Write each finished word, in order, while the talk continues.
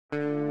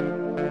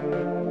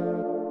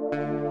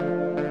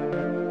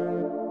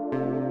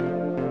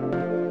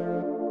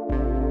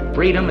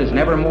freedom is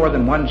never more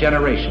than one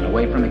generation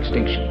away from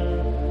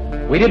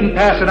extinction. We didn't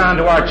pass it on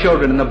to our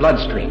children in the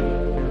bloodstream.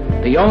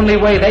 The only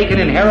way they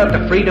can inherit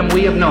the freedom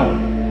we have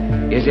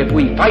known is if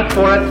we fight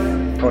for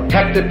it,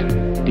 protect it,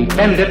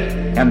 defend it,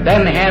 and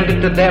then hand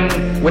it to them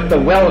with the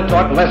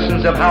well-taught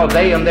lessons of how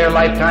they in their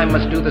lifetime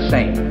must do the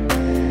same.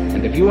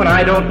 And if you and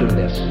I don't do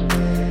this,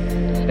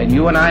 then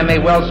you and I may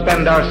well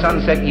spend our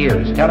sunset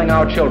years telling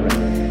our children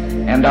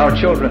and our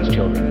children's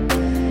children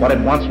what it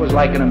once was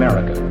like in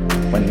America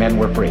when men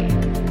were free.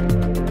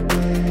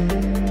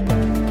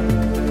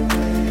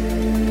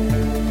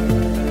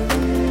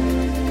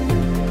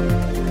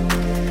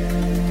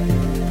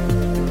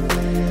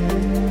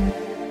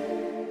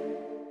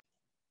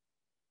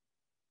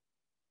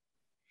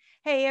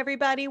 Hey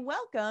everybody,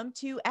 welcome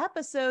to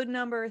episode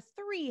number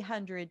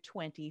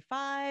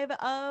 325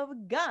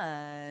 of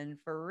Gun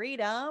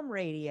Freedom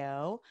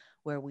Radio,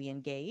 where we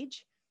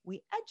engage,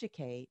 we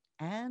educate,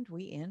 and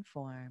we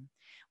inform.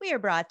 We are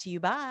brought to you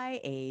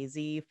by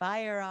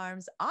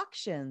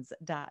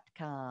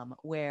azfirearmsauctions.com,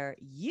 where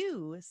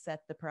you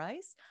set the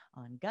price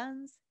on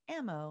guns,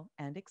 ammo,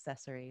 and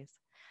accessories.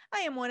 I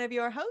am one of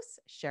your hosts,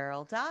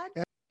 Cheryl Todd.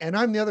 And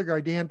I'm the other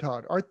guy, Dan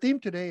Todd. Our theme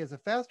today is a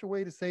faster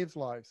way to save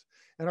lives.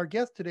 And our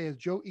guest today is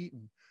Joe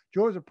Eaton.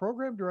 Joe is a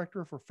program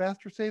director for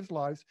Faster Saves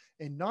Lives,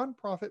 a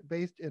nonprofit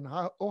based in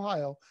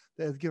Ohio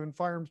that has given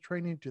firearms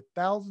training to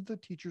thousands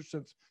of teachers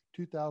since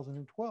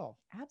 2012.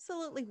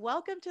 Absolutely.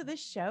 Welcome to the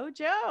show,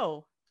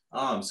 Joe.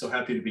 I'm so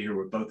happy to be here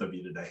with both of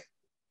you today.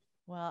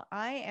 Well,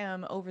 I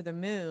am over the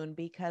moon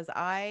because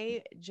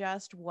I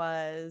just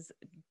was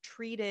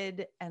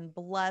treated and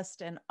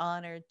blessed and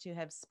honored to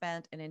have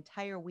spent an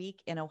entire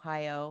week in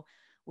Ohio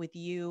with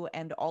you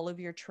and all of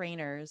your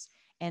trainers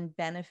and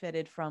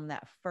benefited from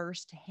that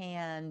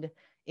firsthand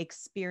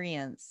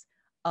experience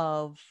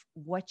of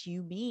what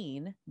you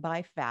mean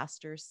by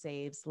faster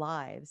saves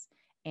lives.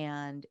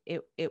 And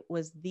it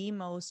was the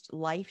most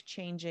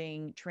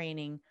life-changing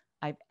training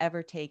I've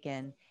ever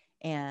taken.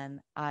 And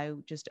I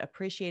just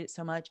appreciate it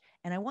so much.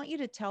 And I want you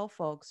to tell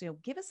folks,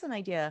 give us an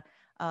idea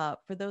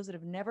for those that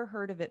have never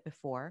heard of it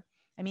before.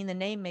 I mean, the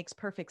name makes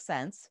perfect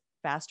sense.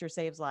 Faster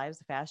saves lives.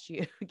 The faster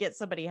you get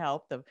somebody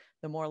help, the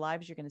more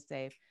lives you're going to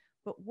save.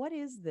 But what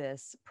is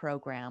this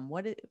program?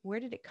 Where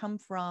did it come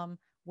from?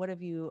 What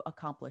have you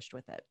accomplished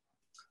with it?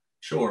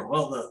 Sure.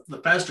 Well, the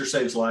Faster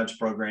Saves Lives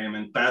program,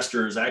 and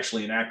FASTER is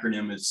actually an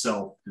acronym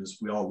itself because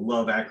we all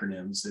love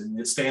acronyms, and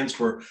it stands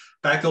for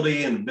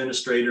Faculty and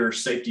Administrator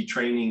Safety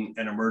Training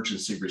and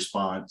Emergency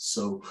Response.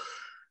 So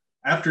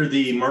after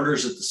the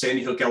murders at the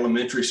Sandy Hook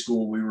Elementary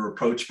School, we were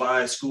approached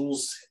by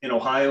schools in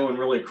Ohio and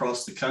really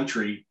across the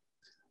country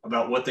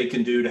about what they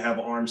can do to have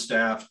armed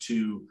staff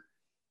to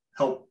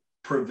help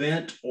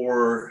prevent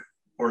or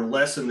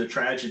lessen the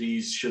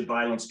tragedies should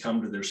violence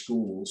come to their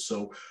schools.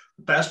 So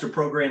the FASTER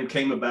program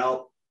came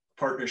about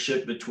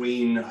partnership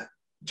between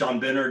John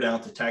Benner down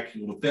at the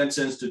Tactical Defense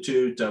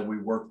Institute. We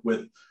worked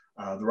with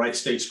the Wright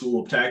State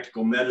School of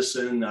Tactical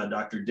Medicine,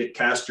 Dr. Dick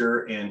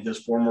Castor, and his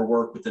former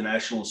work with the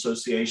National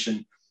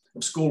Association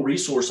of School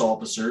Resource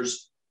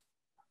Officers.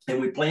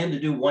 And we plan to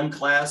do one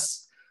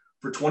class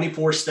for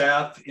 24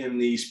 staff in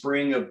the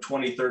spring of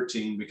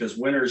 2013 because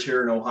winters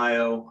here in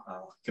Ohio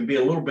can be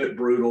a little bit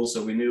brutal.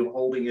 So we knew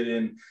holding it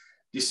in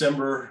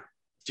December,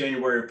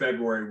 January, or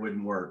February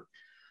wouldn't work.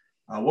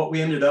 What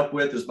we ended up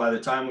with is by the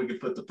time we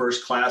could put the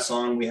first class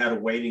on, we had a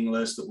waiting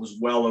list that was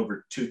well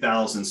over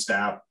 2,000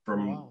 staff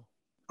from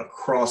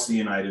across the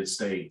United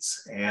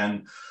States.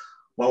 And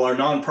while our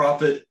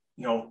nonprofit,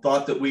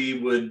 thought that we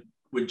would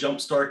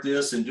jumpstart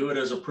this and do it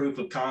as a proof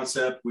of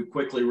concept, we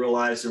quickly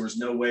realized there was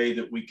no way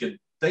that we could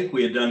think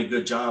we had done a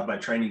good job by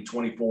training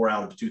 24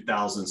 out of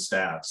 2,000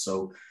 staff.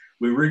 So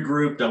we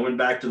regrouped. I went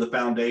back to the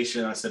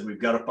foundation. I said, we've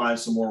got to find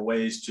some more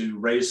ways to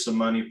raise some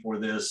money for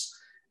this.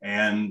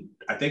 And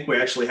I think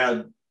we actually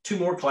had 2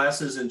 more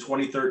classes in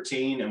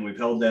 2013, and we've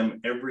held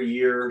them every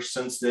year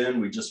since then.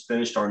 We just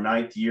finished our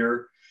 9th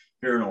year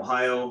here in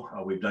Ohio.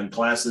 We've done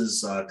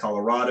classes,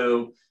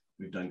 Colorado.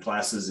 We've done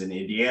classes in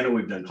Indiana.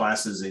 We've done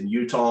classes in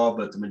Utah,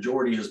 but the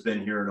majority has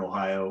been here in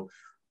Ohio.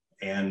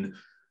 And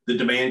the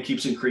demand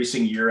keeps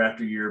increasing year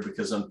after year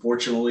because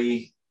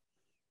unfortunately,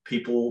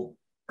 people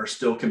are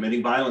still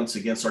committing violence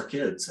against our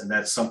kids. And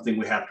that's something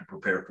we have to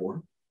prepare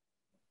for.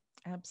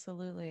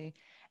 Absolutely.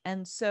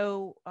 And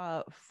so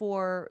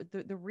for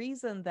the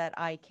reason that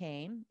I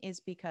came is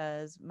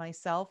because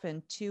myself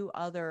and 2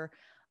 other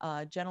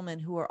gentlemen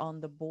who are on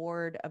the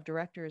board of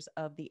directors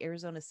of the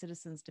Arizona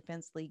Citizens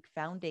Defense League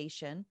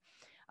Foundation,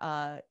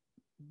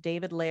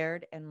 David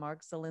Laird and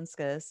Mark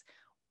Zelinskas,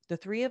 the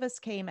 3 of us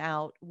came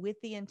out with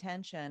the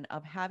intention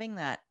of having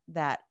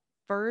that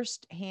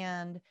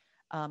firsthand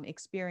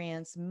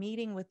experience,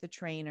 meeting with the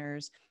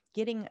trainers,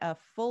 getting a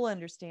full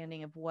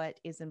understanding of what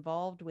is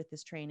involved with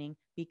this training,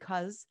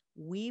 because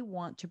we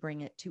want to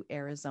bring it to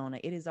Arizona.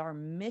 It is our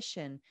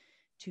mission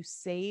to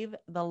save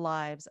the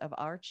lives of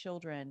our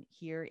children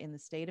here in the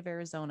state of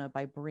Arizona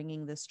by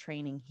bringing this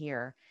training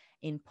here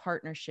in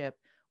partnership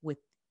with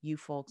you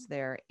folks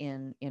there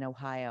in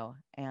Ohio.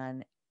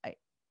 And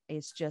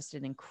it's just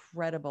an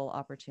incredible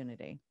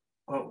opportunity.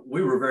 Well,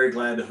 we were very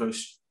glad to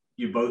host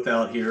you both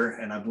out here.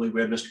 And I believe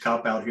we had Mr.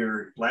 Kopp out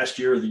here last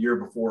year or the year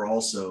before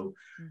also,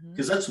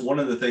 because that's one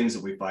of the things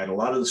that we fight. A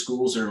lot of the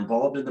schools that are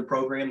involved in the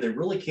program, they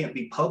really can't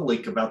be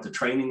public about the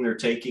training they're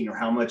taking or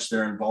how much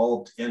they're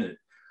involved in it.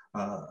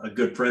 A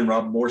good friend,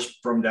 Rob Morse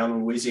from down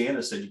in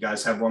Louisiana, said you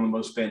guys have one of the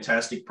most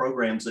fantastic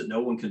programs that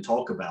no one can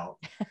talk about.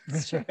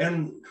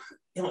 And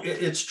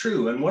it's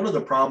true. And one of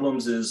the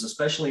problems is,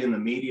 especially in the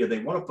media, they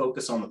want to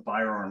focus on the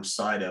firearms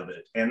side of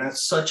it. And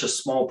that's such a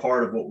small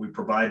part of what we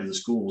provide to the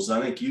schools.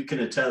 I think you can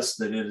attest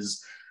that it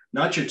is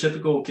not your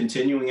typical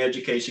continuing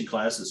education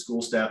class that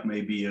school staff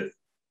may be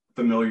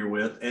familiar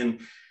with.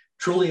 And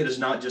truly, it is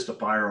not just a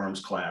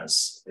firearms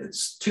class.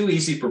 It's too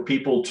easy for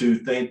people to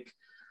think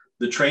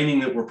the training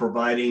that we're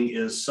providing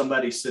is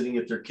somebody sitting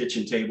at their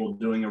kitchen table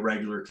doing a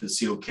regular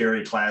concealed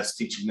carry class,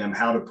 teaching them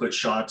how to put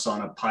shots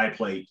on a pie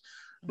plate.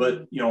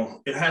 But,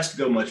 it has to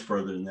go much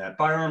further than that.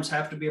 Firearms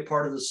have to be a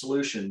part of the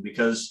solution,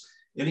 because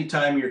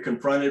anytime you're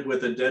confronted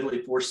with a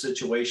deadly force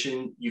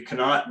situation, you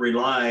cannot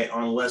rely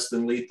on less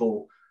than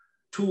lethal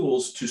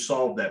tools to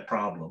solve that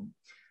problem.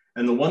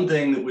 And the one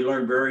thing that we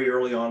learned very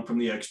early on from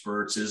the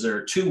experts is there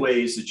are two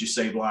ways that you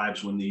save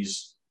lives when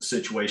these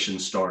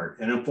situations start.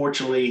 And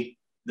unfortunately,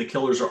 the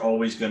killers are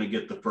always going to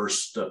get the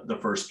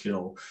first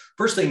kill.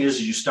 First thing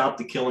is you stop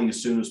the killing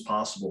as soon as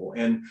possible.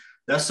 And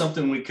that's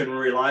something we can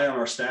rely on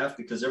our staff,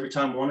 because every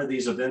time one of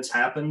these events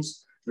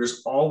happens,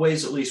 there's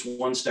always at least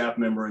one staff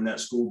member in that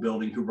school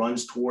building who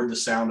runs toward the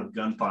sound of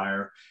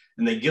gunfire,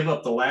 and they give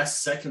up the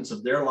last seconds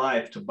of their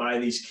life to buy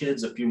these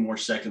kids a few more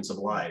seconds of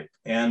life.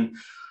 And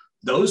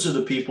those are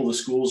the people the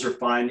schools are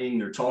finding,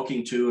 they're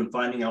talking to, and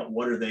finding out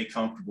what are they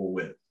comfortable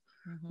with.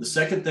 The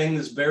second thing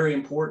that's very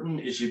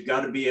important is you've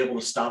got to be able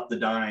to stop the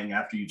dying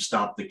after you've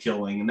stopped the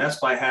killing. And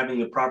that's by having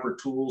the proper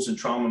tools and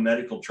trauma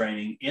medical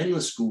training in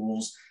the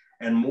schools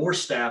and more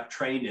staff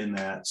trained in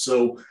that.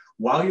 So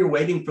while you're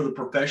waiting for the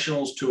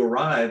professionals to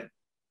arrive,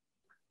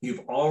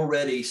 you've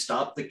already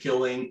stopped the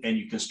killing and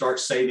you can start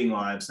saving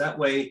lives. That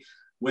way,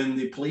 when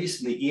the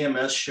police and the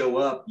EMS show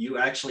up, you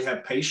actually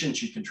have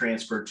patients you can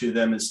transfer to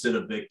them instead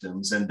of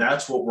victims. And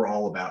that's what we're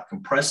all about,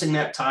 compressing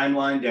that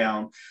timeline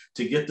down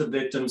to get the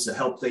victims the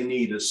help they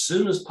need as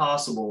soon as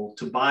possible,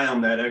 to buy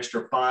them that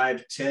extra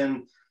 5,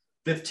 10,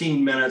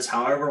 15 minutes,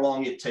 however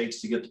long it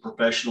takes to get the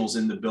professionals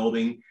in the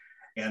building.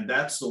 And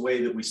that's the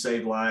way that we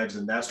save lives.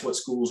 And that's what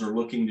schools are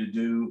looking to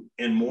do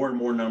in more and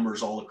more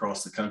numbers all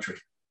across the country.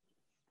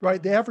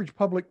 Right. The average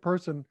public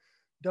person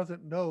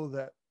doesn't know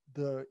that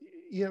the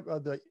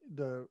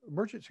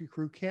emergency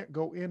crew can't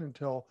go in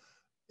until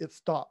it's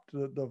stopped.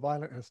 The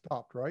violence has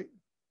stopped, right?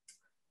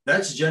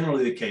 That's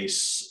generally the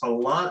case. A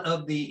lot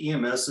of the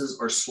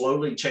EMSs are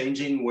slowly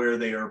changing where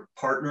they are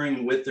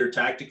partnering with their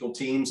tactical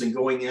teams and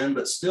going in,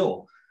 but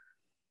still,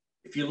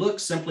 if you look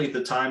simply at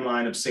the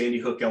timeline of Sandy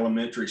Hook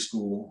Elementary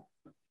School,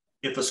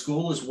 if a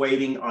school is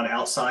waiting on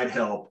outside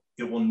help,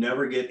 it will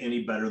never get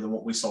any better than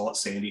what we saw at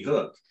Sandy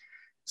Hook.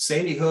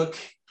 Sandy Hook,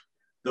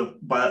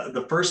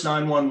 the first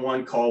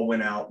 911 call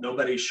went out.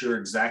 Nobody's sure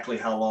exactly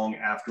how long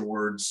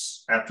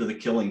afterwards, after the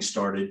killing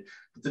started,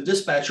 but the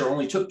dispatcher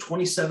only took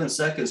 27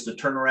 seconds to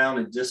turn around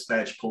and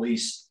dispatch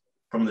police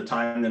from the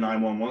time the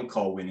 911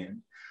 call went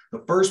in.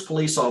 The first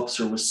police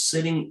officer was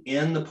sitting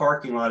in the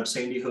parking lot of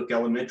Sandy Hook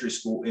Elementary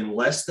School in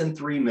less than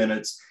 3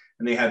 minutes,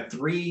 and they had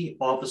 3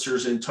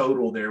 officers in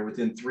total there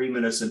within 3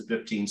 minutes and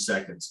 15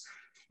 seconds.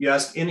 You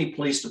ask any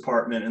police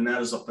department, and that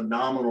is a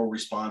phenomenal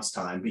response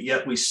time, but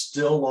yet we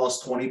still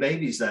lost 20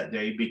 babies that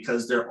day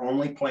because their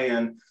only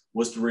plan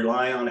was to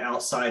rely on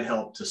outside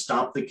help to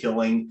stop the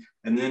killing.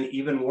 And then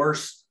even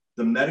worse,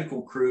 the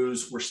medical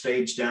crews were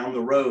staged down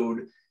the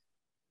road,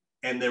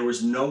 and there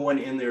was no one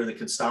in there that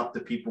could stop the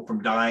people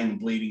from dying and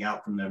bleeding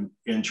out from them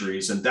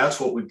injuries. And that's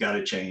what we've got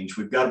to change.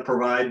 We've got to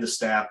provide the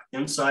staff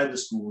inside the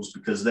schools,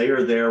 because they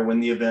are there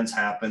when the events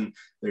happen.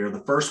 They are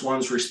the first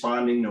ones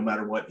responding, no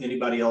matter what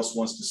anybody else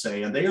wants to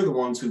say. And they are the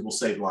ones who will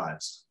save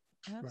lives.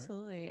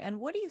 Absolutely. And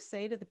what do you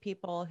say to the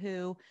people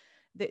who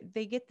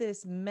they get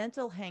this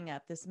mental hang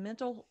up, this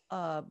mental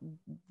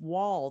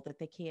wall that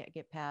they can't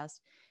get past,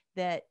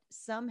 that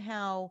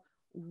somehow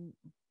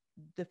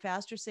the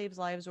Faster Saves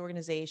Lives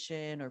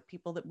organization, or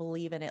people that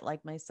believe in it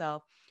like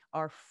myself,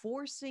 are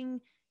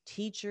forcing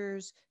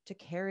teachers to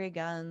carry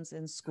guns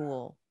in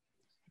school?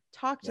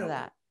 Talk to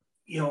that.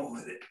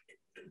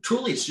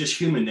 Truly, it's just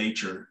human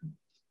nature.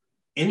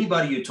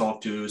 Anybody you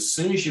talk to, as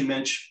soon as you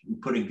mention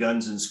putting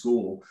guns in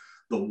school,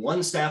 the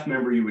one staff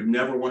member you would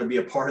never want to be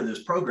a part of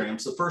this program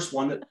is the first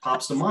one that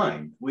pops to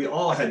mind. We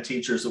all had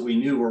teachers that we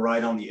knew were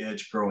right on the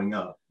edge growing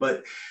up.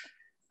 But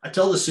I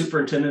tell the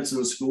superintendents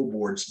and the school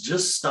boards,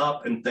 just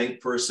stop and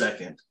think for a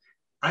second.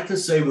 I can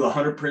say with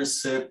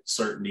 100%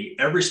 certainty,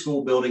 every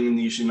school building in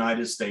these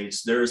United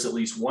States, there is at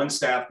least one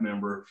staff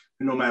member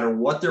who, no matter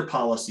what their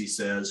policy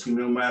says, who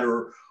no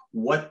matter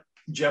what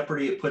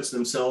jeopardy it puts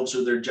themselves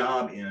or their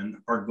job in,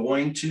 are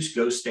going to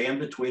go stand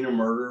between a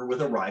murderer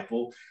with a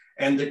rifle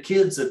and the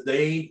kids that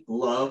they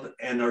love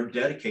and are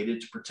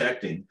dedicated to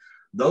protecting.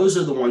 Those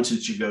are the ones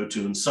that you go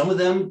to. And some of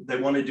them, they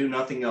want to do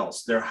nothing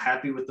else. They're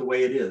happy with the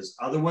way it is.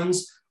 Other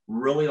ones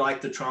really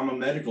like the trauma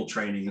medical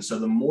training. And so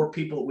the more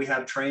people that we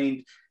have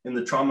trained in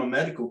the trauma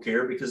medical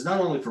care, because not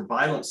only for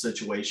violent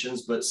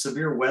situations, but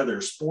severe weather,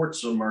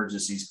 sports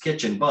emergencies,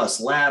 kitchen, bus,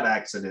 lab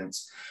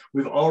accidents,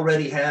 we've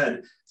already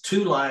had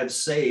 2 lives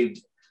saved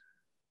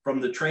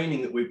from the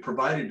training that we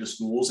provided to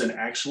schools. And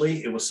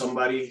actually, it was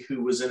somebody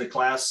who was in a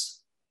class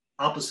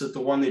opposite the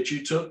one that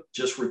you took,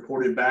 just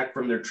reported back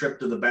from their trip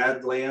to the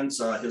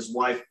Badlands. His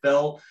wife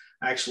fell,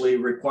 actually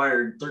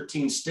required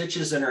 13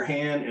 stitches in her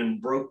hand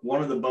and broke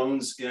one of the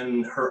bones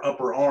in her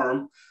upper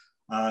arm.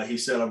 He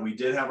said, we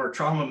did have our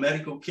trauma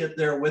medical kit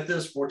there with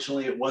us.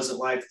 Fortunately, it wasn't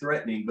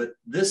life-threatening, but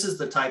this is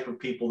the type of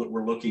people that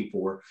we're looking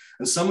for.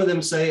 And some of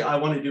them say, I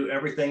want to do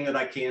everything that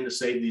I can to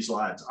save these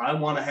lives. I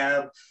want to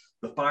have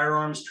the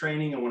firearms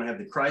training. I want to have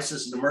the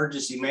crisis and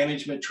emergency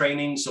management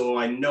training, so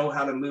I know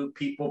how to move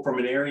people from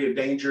an area of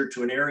danger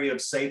to an area of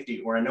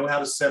safety, or I know how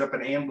to set up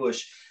an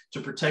ambush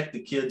to protect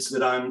the kids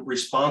that I'm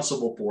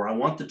responsible for. I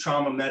want the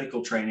trauma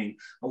medical training.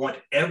 I want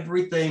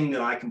everything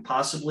that I can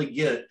possibly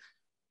get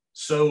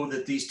so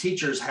that these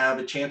teachers have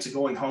a chance of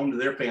going home to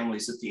their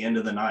families at the end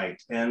of the night.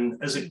 And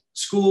as a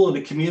school and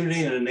a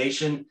community and a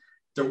nation,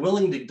 they're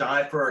willing to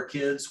die for our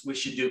kids. We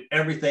should do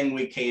everything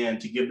we can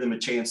to give them a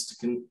chance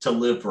to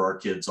live for our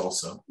kids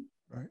also.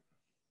 Right.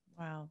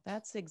 Wow,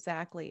 that's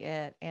exactly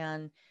it.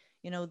 And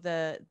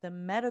the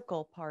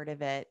medical part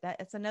of it,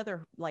 it's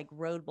another like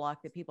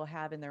roadblock that people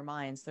have in their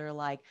minds. They're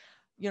like,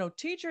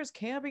 teachers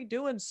can't be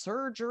doing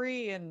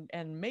surgery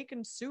and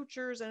making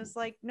sutures. And it's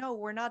like, no,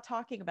 we're not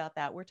talking about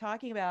that. We're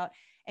talking about,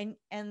 and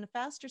the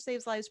Faster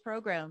Saves Lives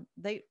program,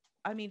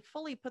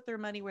 fully put their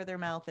money where their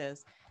mouth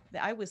is.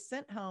 I was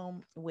sent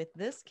home with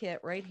this kit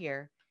right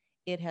here.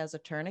 It has a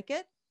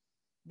tourniquet.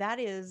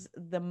 That is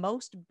the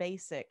most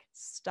basic,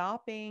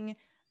 stopping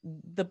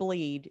the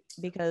bleed,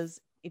 because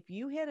if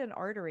you hit an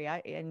artery,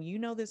 and you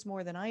know this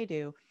more than I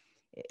do,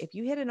 if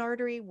you hit an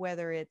artery,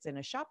 whether it's in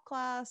a shop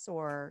class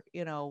or,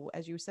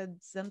 as you said,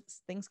 some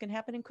things can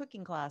happen in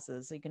cooking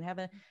classes. So you can have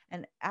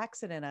an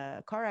accident,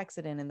 a car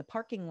accident in the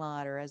parking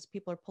lot, or as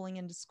people are pulling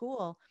into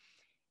school,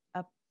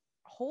 a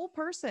whole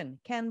person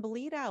can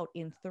bleed out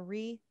in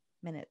 3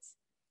 minutes.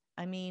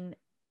 I mean,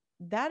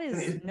 that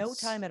is no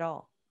time at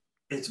all.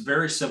 It's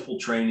very simple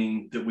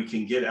training that we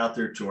can get out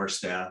there to our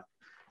staff.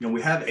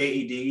 We have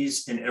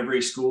AEDs in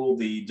every school,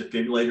 the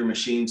defibrillator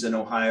machines in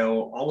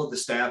Ohio. All of the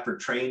staff are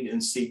trained in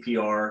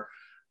CPR.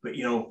 But,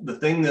 the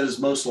thing that is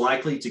most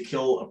likely to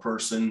kill a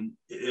person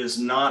is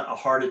not a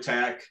heart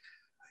attack.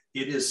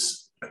 It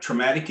is a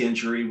traumatic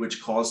injury,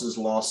 which causes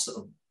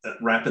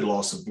rapid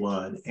loss of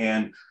blood.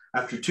 And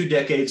after 2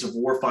 decades of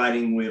war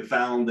fighting, we have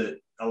found that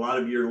a lot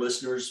of your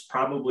listeners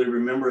probably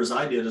remember, as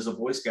I did as a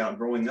Boy Scout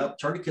growing up,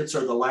 tourniquets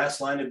are the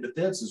last line of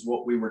defense, is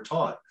what we were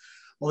taught.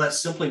 Well, that's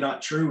simply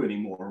not true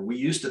anymore. We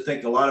used to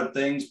think a lot of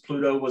things,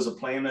 Pluto was a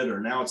planet, or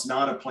now it's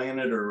not a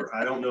planet, or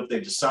I don't know if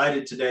they've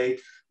decided today.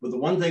 But the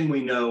one thing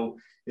we know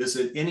is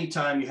that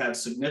anytime you have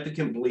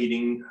significant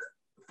bleeding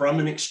from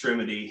an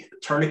extremity, a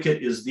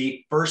tourniquet is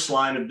the first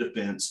line of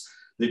defense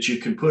that you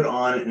can put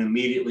on and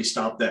immediately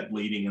stop that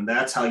bleeding. And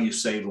that's how you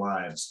save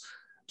lives.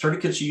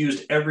 Tourniquets are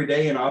used every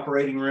day in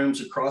operating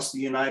rooms across the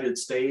United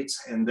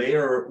States, and they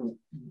are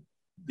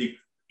the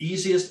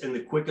easiest and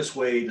the quickest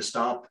way to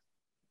stop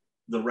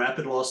the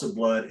rapid loss of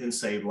blood and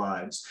save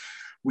lives.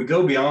 We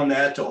go beyond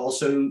that to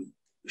also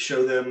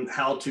show them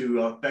how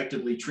to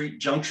effectively treat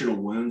junctional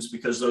wounds,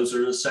 because those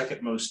are the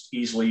second most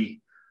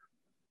easily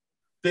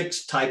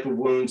fixed type of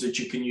wounds that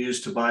you can use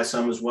to buy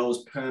some, as well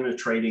as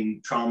penetrating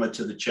trauma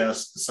to the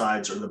chest, the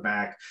sides, or the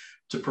back,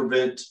 to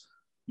prevent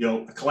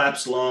a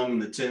collapsed lung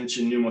and the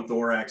tension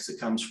pneumothorax that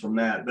comes from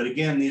that. But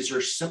again, these are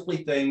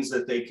simply things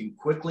that they can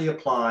quickly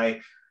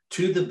apply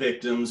to the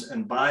victims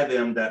and buy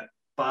them that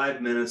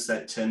 5 minutes,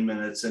 that 10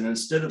 minutes. And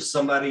instead of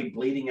somebody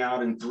bleeding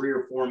out in 3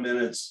 or 4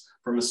 minutes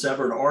from a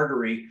severed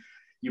artery,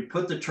 you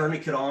put the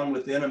tourniquet on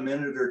within a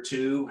minute or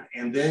 2,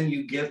 and then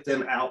you get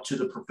them out to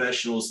the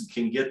professionals that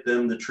can get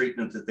them the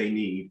treatment that they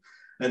need.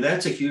 And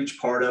that's a huge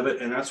part of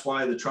it. And that's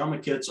why the trauma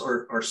kits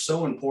are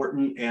so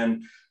important.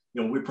 And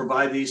we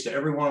provide these to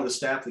every one of the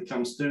staff that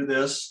comes through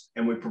this,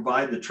 and we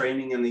provide the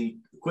training and the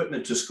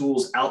equipment to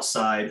schools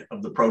outside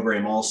of the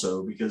program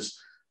also, because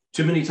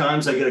too many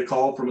times I get a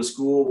call from a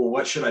school, well,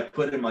 what should I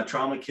put in my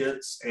trauma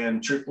kits?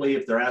 And truthfully,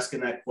 if they're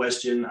asking that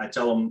question, I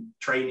tell them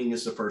training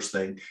is the first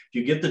thing. If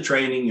you get the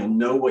training, you'll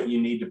know what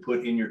you need to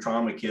put in your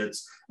trauma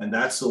kits. And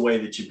that's the way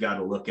that you've got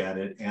to look at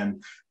it.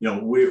 And,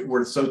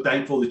 we're so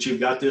thankful that you've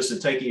got this and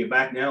taking it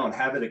back now and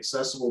have it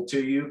accessible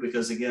to you,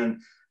 because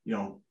again,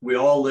 we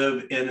all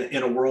live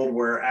in a world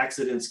where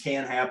accidents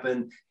can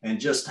happen, and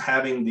just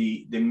having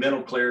the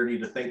mental clarity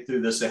to think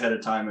through this ahead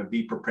of time and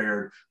be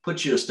prepared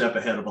puts you a step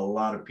ahead of a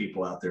lot of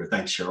people out there.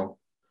 Thanks, Cheryl.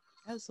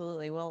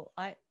 Absolutely. Well,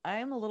 I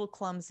am a little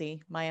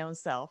clumsy my own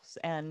self,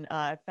 and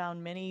I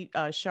found many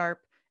sharp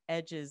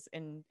edges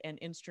and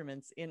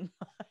instruments in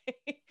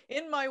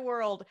my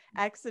world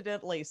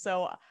accidentally.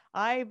 So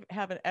I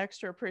have an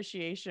extra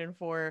appreciation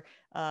for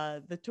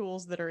the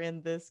tools that are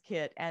in this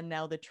kit, and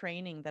now the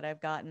training that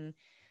I've gotten.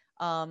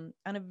 On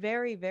a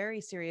very,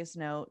 very serious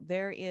note,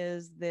 there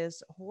is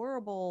this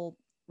horrible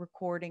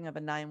recording of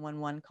a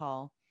 911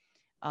 call.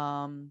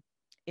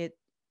 It,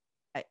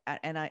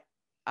 I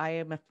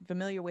am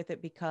familiar with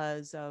it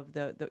because of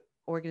the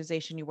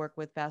organization you work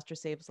with, Faster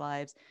Saves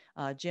Lives.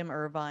 Jim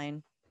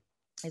Irvine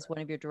is one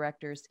of your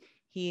directors.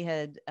 He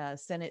had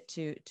sent it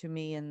to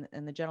me and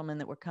the gentlemen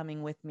that were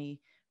coming with me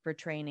for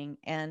training.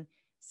 And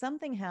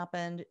something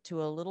happened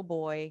to a little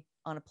boy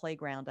on a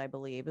playground, I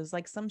believe. It was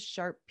like some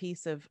sharp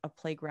piece of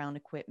playground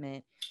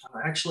equipment.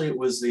 Actually, it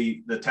was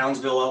the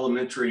Townsville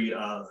Elementary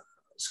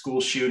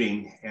school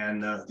shooting,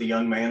 and the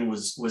young man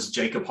was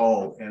Jacob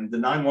Hall. And the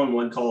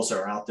 911 calls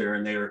are out there,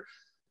 and they're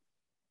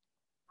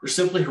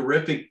simply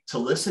horrific to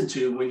listen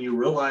to when you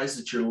realize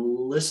that you're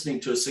listening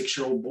to a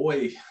 6-year-old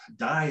boy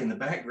die in the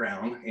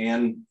background.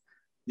 And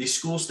these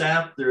school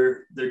staff,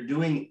 they're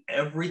doing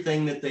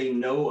everything that they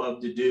know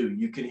of to do.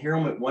 You can hear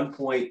them at one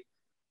point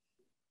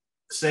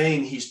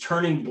saying he's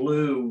turning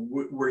blue,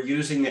 we're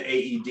using the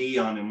AED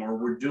on him, or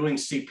we're doing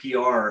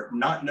CPR,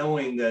 not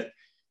knowing that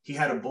he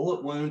had a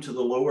bullet wound to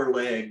the lower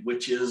leg,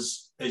 which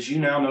is, as you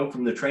now know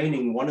from the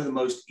training, one of the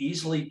most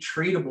easily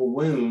treatable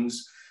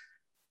wounds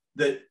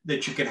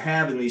that you can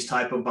have in these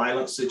type of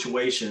violent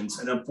situations.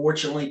 And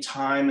unfortunately,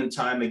 time and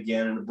time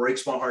again, and it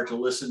breaks my heart to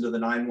listen to the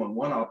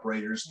 911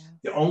 operators,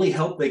 the only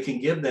help they can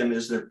give them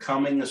is they're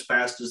coming as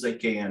fast as they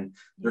can.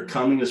 They're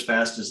coming as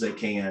fast as they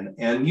can.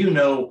 And you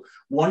know,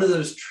 one of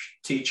those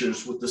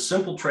teachers, with the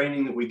simple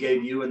training that we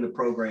gave you in the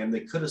program,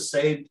 they could have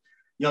saved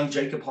young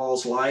Jacob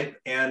Hall's life.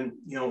 And,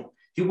 you know,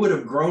 he would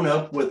have grown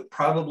up with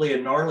probably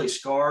a gnarly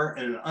scar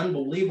and an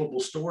unbelievable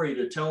story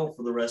to tell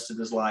for the rest of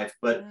his life.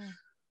 But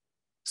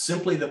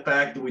simply the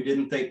fact that we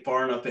didn't think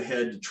far enough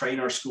ahead to train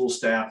our school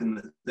staff in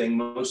the thing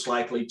most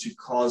likely to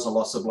cause a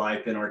loss of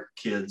life in our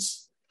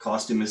kids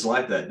cost him his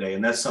life that day.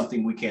 And that's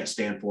something we can't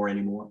stand for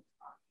anymore.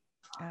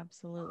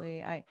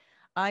 Absolutely.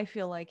 I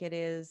feel like it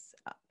is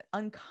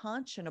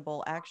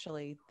unconscionable,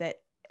 actually, that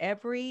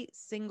every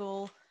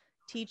single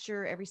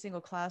teacher, every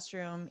single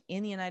classroom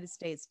in the United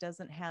States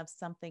doesn't have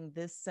something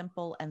this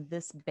simple and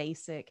this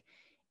basic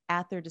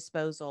at their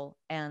disposal,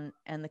 and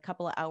the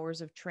couple of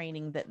hours of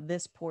training that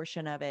this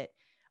portion of it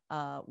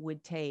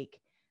would take.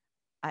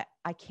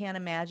 I can't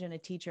imagine a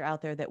teacher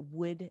out there that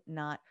would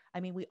not. I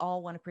mean, we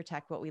all want to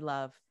protect what we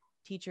love.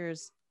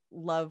 Teachers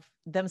love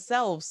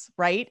themselves,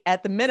 right?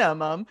 At the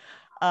minimum.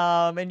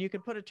 And you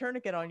could put a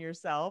tourniquet on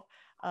yourself.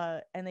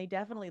 And they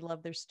definitely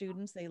love their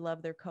students. They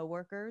love their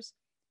coworkers.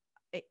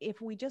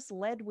 If we just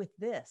led with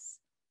this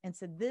and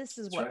said, this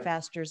is what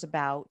Faster's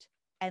about.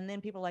 And then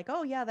people are like,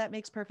 oh yeah, that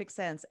makes perfect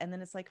sense. And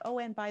then it's like, oh,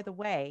 and by the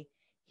way,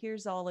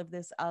 here's all of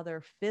this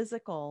other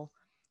physical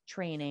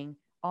training,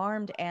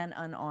 armed and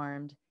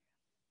unarmed.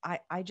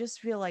 I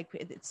just feel like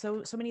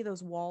so many of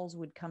those walls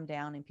would come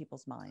down in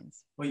people's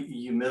minds. Well,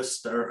 you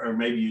missed, or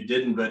maybe you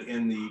didn't, but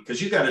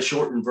because you got a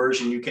shortened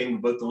version, you came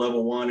to both the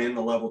level 1 and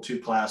the level 2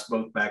 class,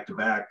 both back to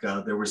back.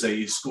 There was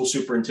a school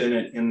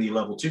superintendent in the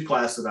level 2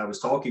 class that I was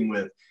talking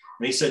with.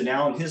 And he said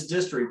now in his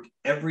district,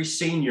 every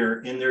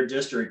senior in their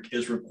district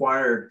is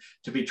required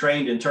to be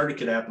trained in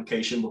tourniquet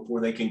application before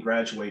they can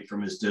graduate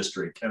from his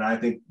district. And I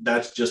think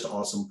that's just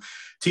awesome.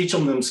 Teach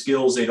them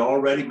skills. They'd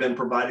already been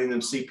providing them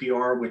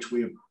CPR, which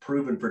we have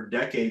proven for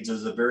decades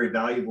is a very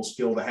valuable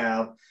skill to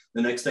have.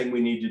 The next thing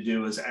we need to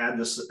do is add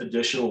this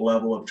additional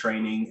level of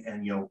training.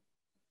 And, you know,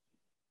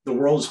 the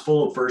world is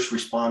full of first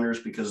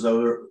responders because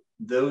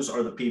those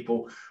are the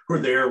people who are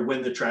there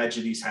when the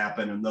tragedies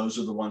happen. And those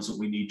are the ones that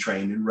we need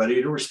trained and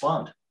ready to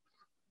respond.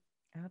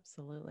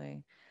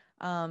 Absolutely.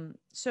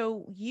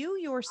 So you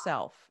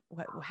yourself,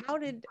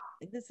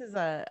 this is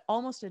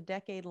almost a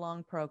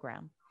decade-long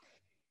program.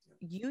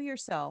 You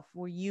yourself,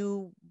 were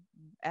you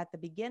at the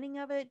beginning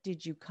of it?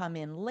 Did you come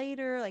in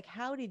later? Like,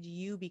 how did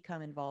you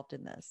become involved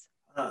in this?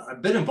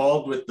 I've been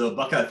involved with the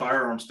Buckeye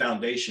Firearms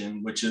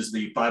Foundation, which is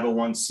the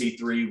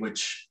 501c3,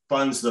 which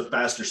funds the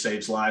Faster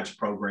Saves Lives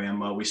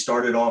program. We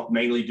started off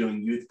mainly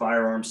doing youth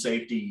firearm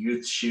safety,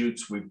 youth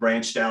shoots. We've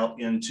branched out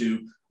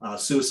into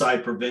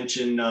suicide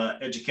prevention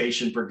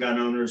education for gun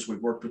owners.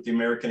 We've worked with the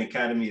American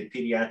Academy of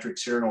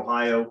Pediatrics here in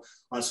Ohio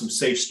on some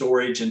safe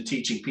storage and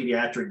teaching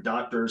pediatric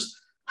doctors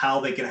how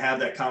they can have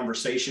that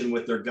conversation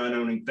with their gun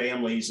owning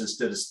families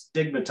instead of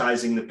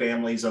stigmatizing the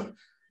families of,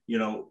 you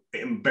know,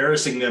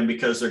 embarrassing them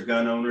because they're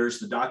gun owners.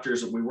 The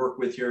doctors that we work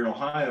with here in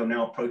Ohio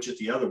now approach it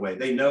the other way.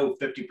 They know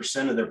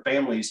 50% of their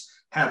families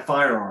have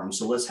firearms.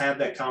 So let's have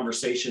that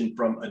conversation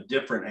from a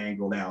different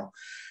angle now.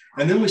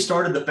 And then we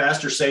started the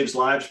Faster Saves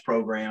Lives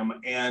program.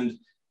 And, you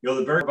know,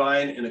 the very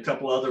Vine and a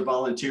couple other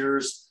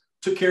volunteers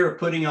took care of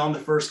putting on the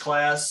first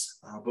class.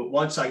 But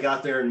once I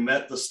got there and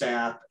met the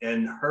staff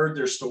and heard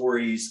their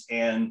stories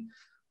and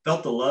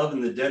felt the love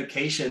and the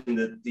dedication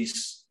that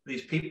these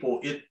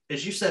people,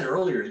 as you said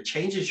earlier, it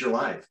changes your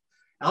life.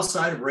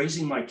 Outside of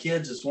raising my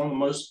kids, it's one of the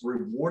most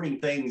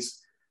rewarding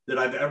things that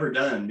I've ever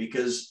done,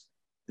 because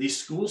these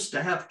school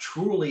staff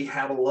truly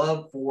have a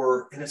love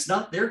for, and it's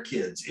not their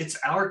kids, it's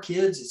our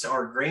kids, it's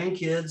our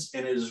grandkids.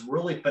 And it is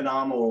really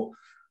phenomenal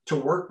to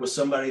work with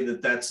somebody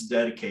that's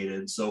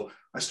dedicated. So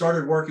I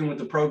started working with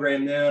the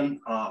program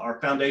then. Our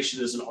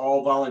foundation is an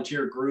all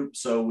volunteer group.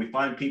 So we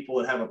find people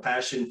that have a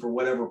passion for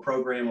whatever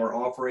program we're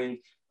offering.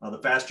 The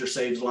Faster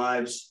Saves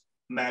Lives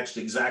matched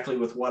exactly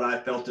with what I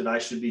felt that I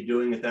should be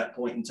doing at that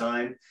point in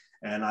time.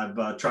 And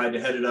I've tried to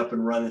head it up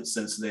and run it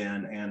since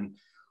then. And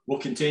we'll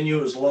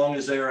continue as long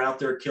as they are out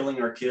there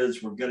killing our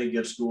kids. We're going to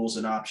give schools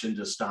an option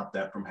to stop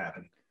that from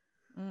happening.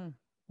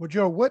 Well,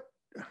 Joe,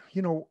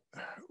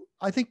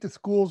 I think the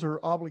schools are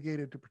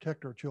obligated to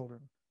protect our children.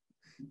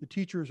 The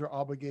teachers are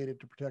obligated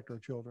to protect our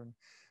children.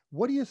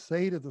 What do you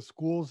say to the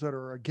schools that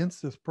are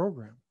against this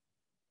program?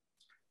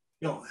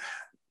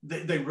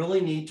 They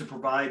really need to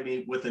provide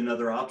me with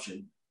another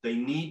option. They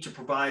need to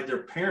provide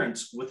their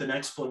parents with an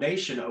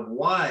explanation of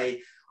why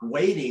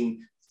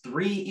waiting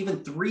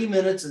even 3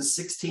 minutes and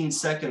 16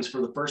 seconds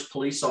for the first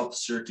police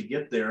officer to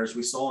get there, as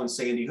we saw in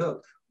Sandy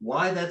Hook,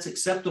 why that's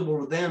acceptable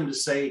to them to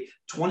say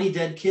 20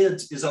 dead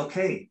kids is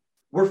okay.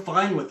 We're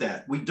fine with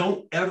that. We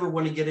don't ever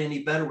want to get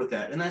any better with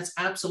that. And that's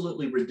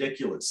absolutely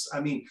ridiculous. I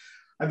mean,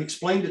 I've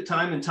explained it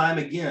time and time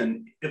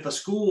again. If a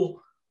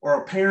school or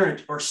a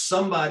parent or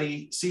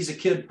somebody sees a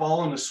kid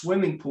fall in a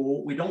swimming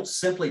pool, we don't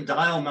simply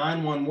dial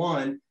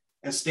 911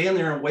 and stand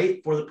there and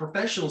wait for the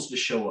professionals to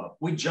show up.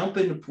 We jump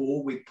in the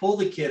pool, we pull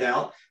the kid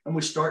out, and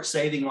we start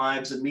saving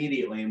lives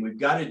immediately. And we've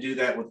got to do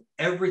that with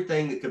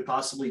everything that could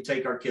possibly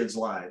take our kids'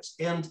 lives.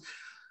 And,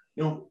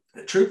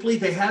 truthfully,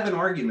 they have an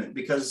argument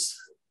because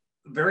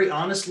very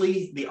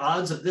honestly, the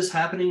odds of this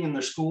happening in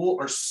their school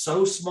are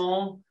so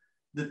small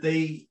that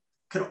they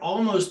could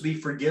almost be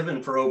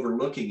forgiven for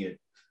overlooking it.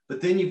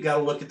 But then you've got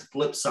to look at the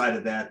flip side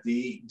of that,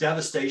 the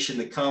devastation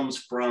that comes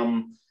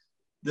from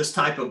this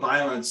type of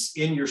violence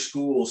in your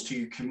schools, to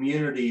your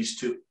communities,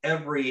 to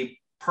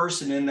every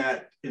person in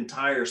that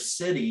entire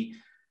city.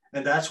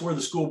 And that's where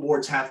the school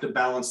boards have to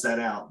balance that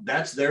out.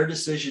 That's their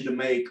decision to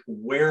make.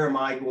 Where am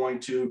I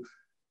going to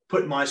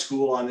put my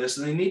school on this?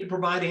 And they need to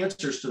provide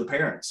answers to the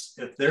parents.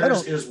 If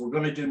theirs is, we're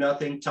going to do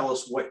nothing, tell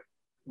us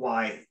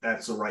why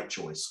that's the right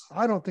choice.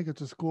 I don't think it's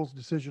a school's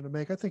decision to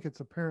make. I think it's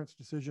a parent's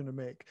decision to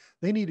make.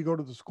 They need to go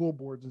to the school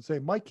boards and say,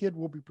 my kid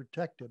will be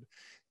protected.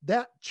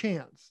 That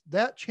chance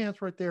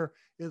right there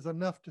is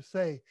enough to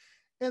say.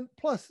 And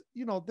plus,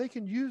 they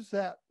can use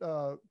that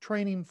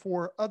training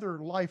for other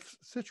life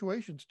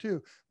situations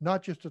too,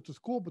 not just at the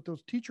school, but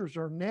those teachers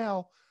are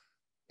now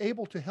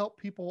able to help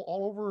people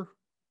all over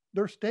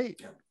their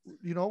state,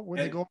 when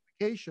they go on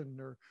vacation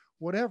or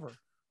whatever.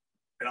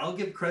 And I'll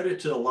give credit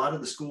to a lot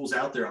of the schools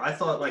out there. I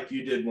thought, like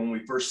you did when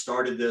we first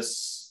started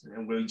this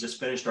and we just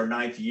finished our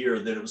 9th year,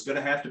 that it was going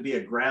to have to be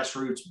a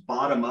grassroots,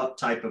 bottom-up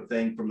type of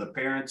thing from the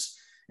parents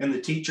and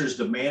the teachers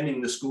demanding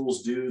the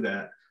schools do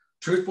that.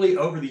 Truthfully,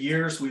 over the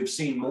years, we've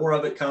seen more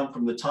of it come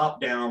from the top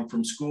down,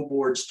 from school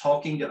boards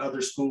talking to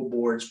other school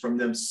boards, from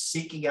them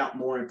seeking out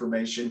more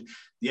information.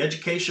 The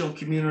educational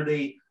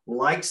community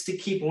likes to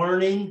keep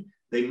learning.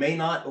 They may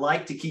not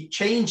like to keep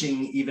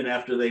changing even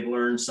after they've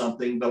learned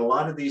something, but a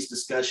lot of these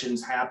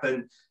discussions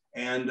happen.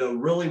 And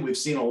really, we've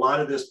seen a lot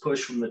of this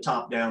push from the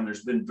top down.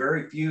 There's been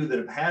very few that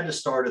have had to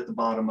start at the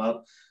bottom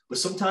up, but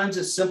sometimes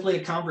it's simply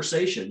a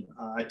conversation.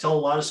 I tell a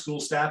lot of school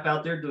staff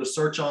out there, do a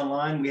search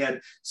online. We had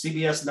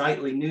CBS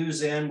Nightly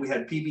News in, we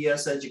had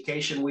PBS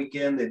Education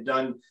Weekend. They've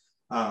done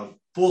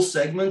full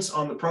segments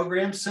on the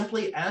program.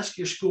 Simply ask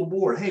your school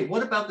board, hey,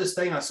 what about this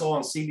thing I saw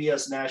on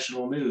CBS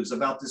National News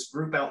about this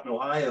group out in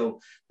Ohio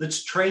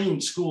that's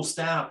trained school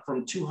staff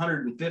from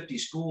 250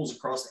 schools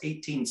across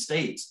 18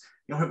 states?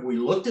 Have we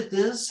looked at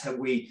this? Have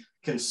we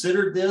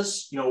considered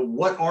this?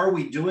 What are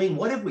we doing?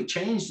 What have we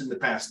changed in the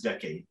past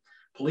decade?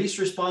 Police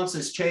response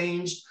has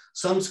changed.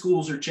 Some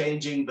schools are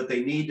changing, but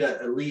they need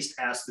to at least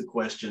ask the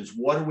questions.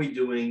 What are we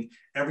doing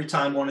every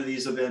time one of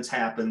these events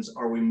happens?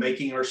 Are we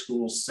making our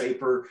schools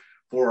safer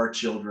for our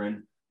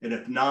children? And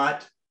if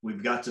not,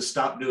 we've got to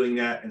stop doing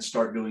that and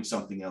start doing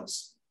something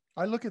else.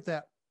 I look at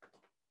that.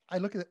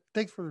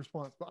 Thanks for the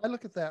response, but I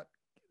look at that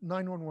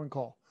 911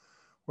 call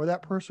where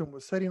that person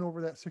was sitting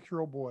over that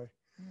 6-year-old boy.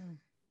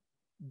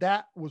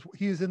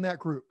 He was in that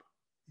group.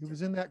 He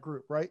was in that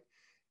group, right?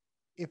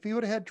 If he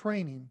would have had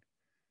training,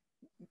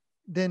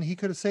 then he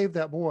could have saved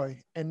that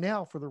boy. And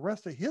now for the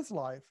rest of his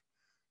life,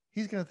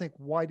 he's going to think,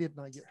 why didn't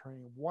I get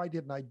training? Why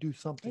didn't I do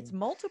something? It's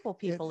multiple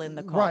people in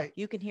the call. Right.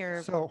 You can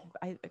hear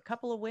a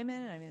couple of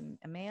women,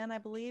 a man, I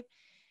believe,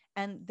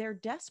 and they're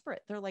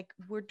desperate. They're like,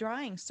 we're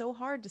trying so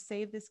hard to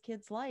save this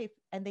kid's life,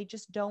 and they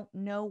just don't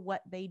know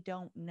what they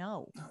don't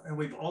know. And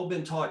we've all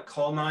been taught,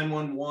 call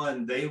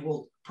 911. They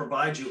will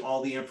provide you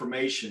all the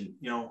information.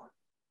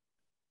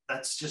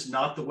 That's just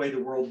not the way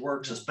the world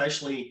works,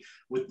 especially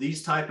with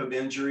these type of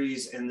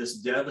injuries and this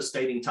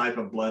devastating type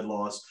of blood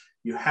loss.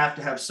 You have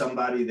to have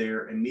somebody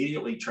there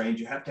immediately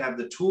trained. You have to have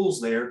the tools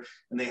there,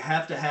 and they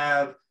have to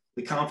have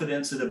the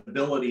confidence and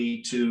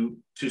ability to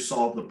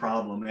solve the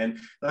problem. And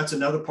that's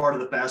another part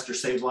of the Faster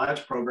Saves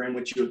Lives program,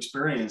 which you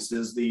experienced,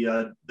 is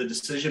the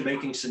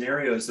decision-making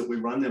scenarios that we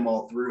run them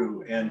all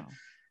through. And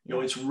You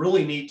know, it's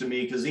really neat to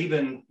me because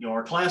even, you know,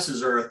 our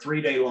classes are a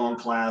 3-day long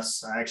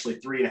class, actually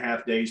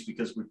 3.5 days,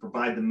 because we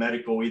provide the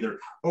medical either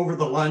over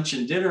the lunch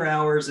and dinner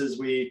hours as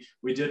we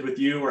did with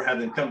you, or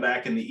have them come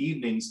back in the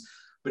evenings.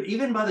 But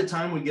even by the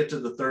time we get to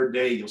the 3rd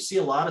day, you'll see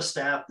a lot of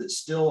staff that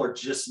still are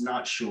just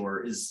not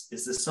sure. Is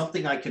this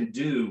something I can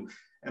do?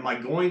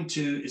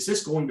 Is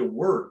this going to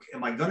work?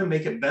 Am I going to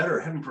make it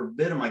better? Heaven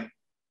forbid, am I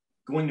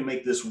going to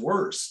make this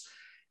worse?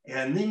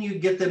 And then you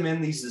get them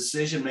in these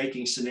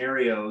decision-making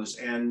scenarios,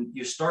 and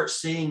you start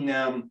seeing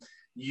them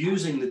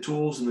using the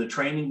tools and the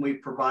training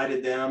we've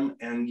provided them.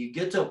 And you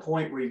get to a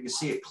point where you can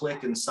see it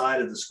click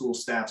inside of the school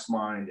staff's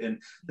mind. And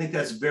I think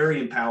that's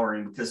very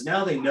empowering, because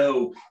now they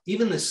know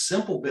even this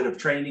simple bit of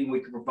training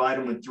we can provide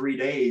them in 3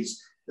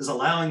 days is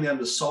allowing them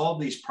to solve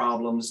these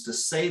problems, to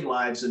save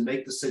lives and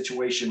make the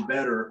situation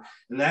better.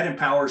 And that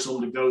empowers them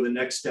to go the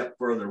next step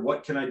further.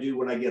 What can I do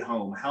when I get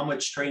home? How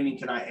much training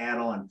can I add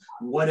on?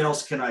 What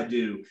else can I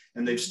do?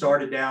 And they've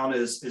started down,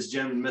 as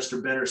Jim and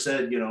Mr. Benner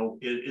said, you know,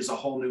 it is a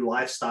whole new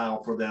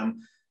lifestyle for them,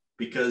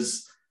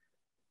 because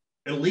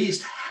at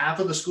least half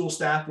of the school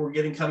staff we're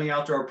getting coming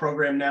out to our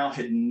program now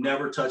had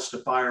never touched a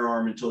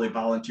firearm until they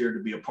volunteered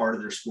to be a part of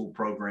their school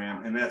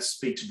program. And that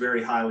speaks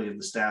very highly of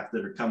the staff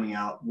that are coming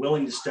out,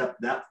 willing to step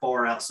that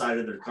far outside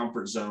of their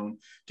comfort zone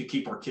to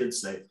keep our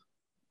kids safe.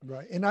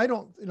 Right. And I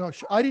don't, you know,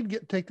 I didn't get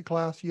to take the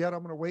class yet.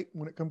 I'm going to wait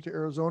when it comes to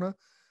Arizona,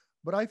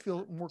 but I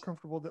feel more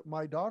comfortable that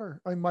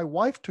my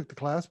wife took the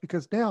class,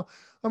 because now,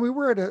 I mean,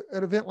 we're at an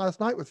event last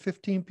night with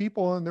 15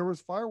 people and there was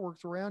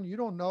fireworks around. You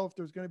don't know if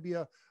there's going to be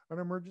an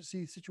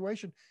emergency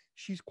situation.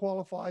 She's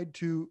qualified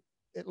to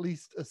at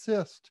least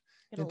assist.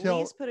 At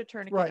least put a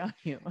tourniquet on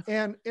you.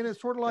 And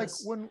it's sort of like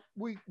when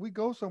we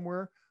go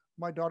somewhere,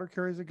 my daughter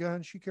carries a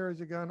gun, she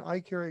carries a gun, I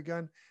carry a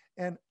gun,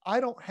 and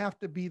I don't have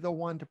to be the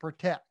one to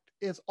protect.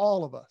 It's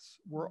all of us.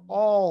 We're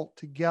all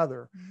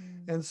together.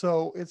 Mm-hmm. And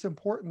so it's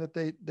important that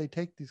they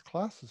take these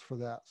classes for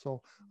that.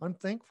 So I'm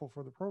thankful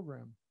for the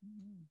program.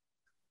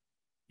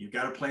 You've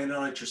got to plan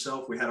on it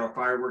yourself. We had our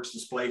fireworks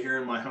display here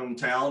in my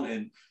hometown,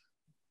 and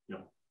you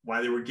know,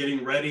 while they were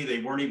getting ready,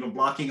 they weren't even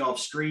blocking off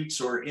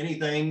streets or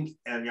anything.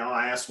 And you know,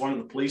 I asked one of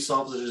the police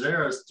officers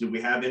there, do we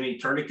have any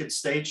tourniquets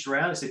staged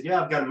around? I said, yeah,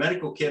 I've got a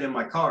medical kit in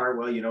my car.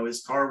 Well, you know,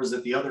 his car was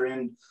at the other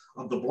end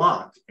of the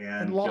block.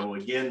 And you know,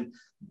 again,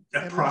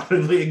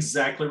 probably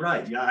exactly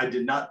right. Yeah, I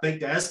did not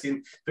think to ask him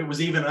if it was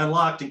even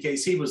unlocked in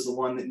case he was the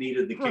one that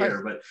needed the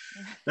care. But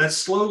that's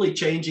slowly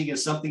changing,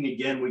 is something,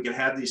 again, we can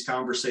have these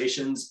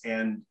conversations.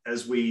 And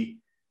as we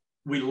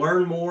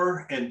learn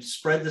more and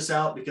spread this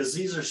out, because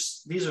these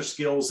are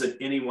skills that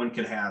anyone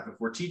can have. If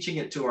we're teaching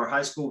it to our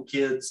high school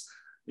kids,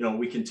 you know,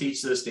 we can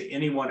teach this to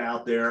anyone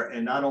out there,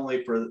 and not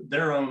only for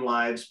their own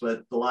lives,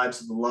 but the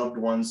lives of the loved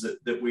ones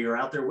that we are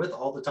out there with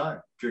all the time.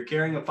 If you're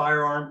carrying a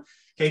firearm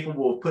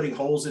capable of putting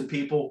holes in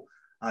people,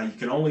 you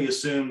can only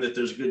assume that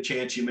there's a good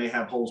chance you may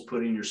have holes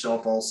put in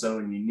yourself also,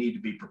 and you need to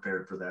be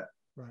prepared for that.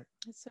 Right.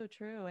 It's so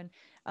true. And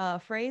a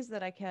phrase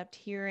that I kept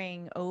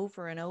hearing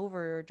over and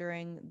over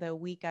during the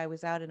week I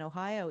was out in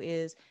Ohio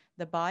is,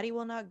 the body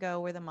will not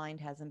go where the mind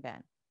hasn't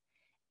been.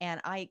 And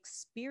I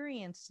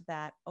experienced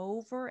that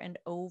over and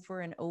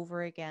over and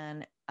over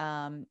again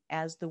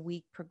as the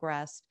week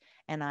progressed,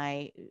 and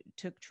I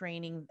took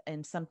training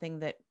in something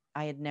that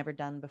I had never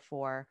done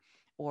before,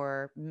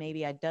 or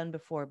maybe I'd done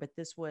before, but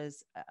this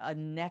was a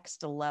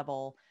next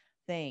level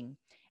thing.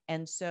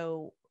 And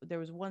so there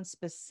was one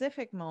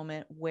specific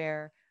moment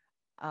where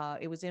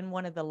it was in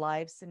one of the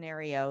live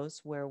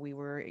scenarios where we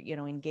were, you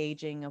know,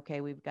 engaging,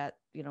 okay, we've got,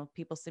 you know,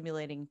 people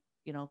simulating,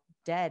 you know,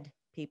 dead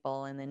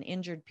people and then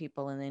injured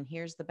people, and then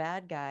here's the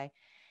bad guy.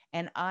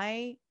 And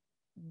I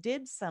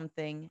did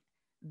something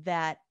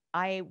that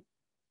I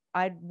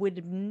would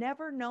have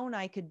never known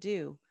I could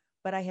do,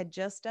 but I had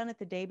just done it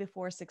the day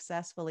before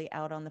successfully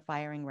out on the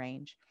firing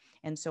range.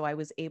 And so I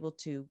was able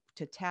to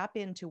tap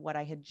into what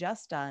I had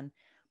just done.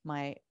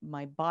 My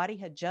body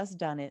had just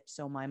done it,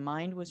 so my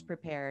mind was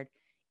prepared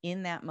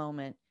in that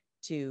moment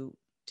to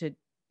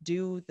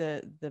do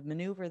the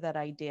maneuver that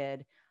I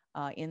did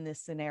in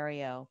this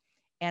scenario.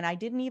 And I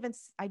didn't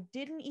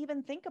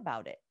even think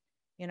about it.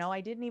 You know,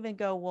 I didn't even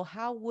go, well,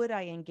 how would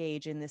I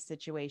engage in this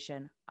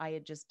situation? I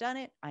had just done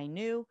it. I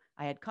knew,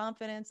 I had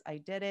confidence. I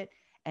did it,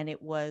 and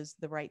it was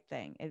the right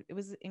thing. It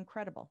was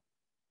incredible.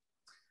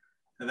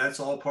 And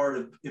that's all part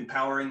of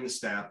empowering the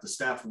staff. The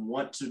staff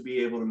want to be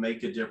able to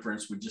make a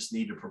difference. We just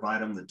need to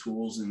provide them the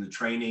tools and the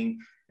training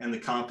and the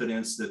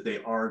confidence that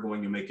they are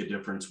going to make a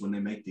difference when they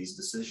make these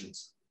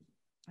decisions.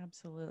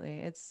 Absolutely.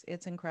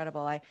 It's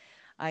incredible.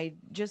 I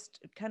just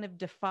kind of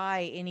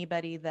defy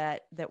anybody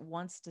that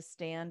wants to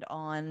stand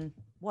on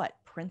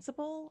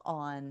principle,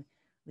 on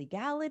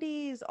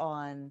legalities,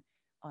 on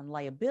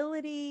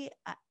liability.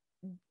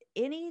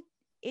 Any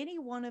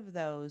one of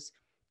those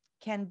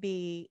can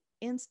be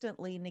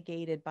instantly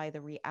negated by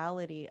the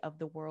reality of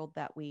the world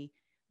that we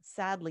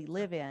sadly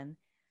live in.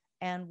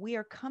 And we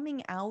are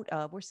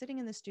we're sitting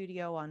in the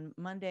studio on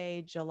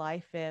Monday,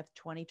 July 5th,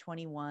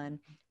 2021.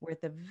 We're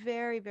at the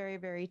very, very,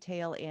 very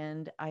tail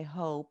end, I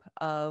hope,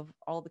 of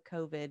all the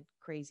COVID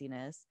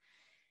craziness.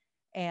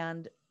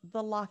 And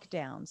the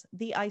lockdowns,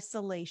 the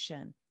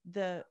isolation,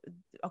 the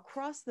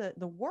across the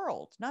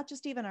world, not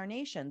just even our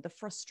nation, the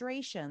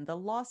frustration, the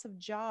loss of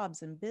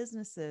jobs and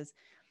businesses,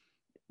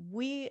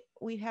 we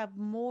have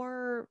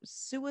more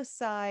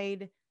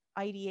suicide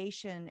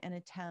ideation and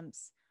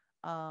attempts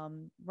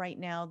right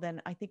now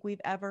than I think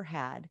we've ever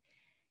had.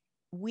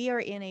 We are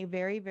in a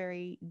very,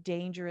 very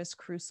dangerous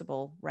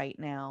crucible right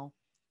now,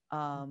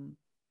 and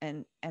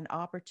an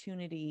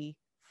opportunity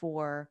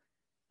for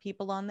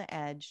people on the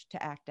edge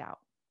to act out.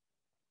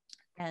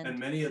 And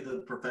many of the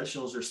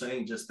professionals are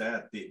saying just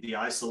that, the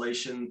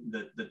isolation,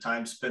 the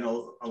time spent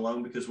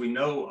alone, because we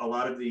know a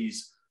lot of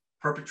these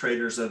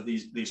perpetrators of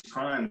these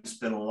crimes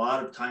spend a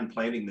lot of time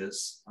planning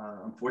this.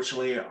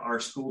 Unfortunately, our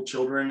school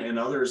children and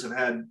others have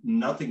had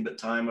nothing but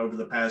time over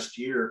the past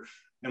year,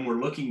 and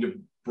we're looking to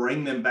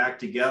bring them back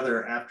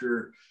together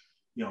after,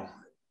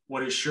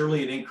 what is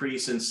surely an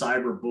increase in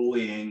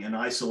cyberbullying and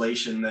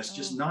isolation that's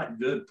just not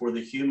good for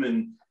the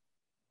human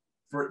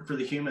for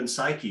the human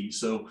psyche.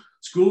 So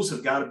schools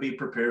have got to be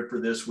prepared for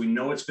this. We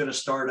know it's going to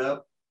start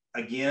up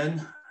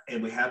again,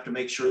 and we have to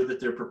make sure that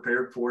they're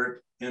prepared for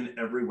it in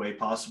every way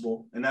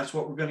possible. And that's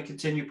what we're going to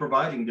continue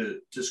providing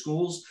to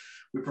schools.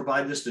 We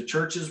provide this to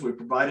churches. We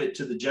provide it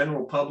to the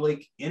general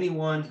public.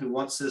 Anyone who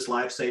wants this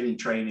life-saving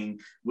training,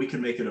 we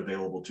can make it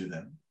available to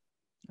them.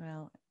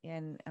 Well,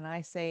 and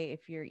I say,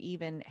 if you're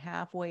even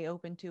halfway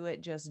open to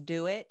it, just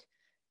do it.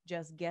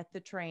 Just get the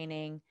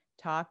training.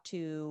 Talk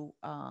to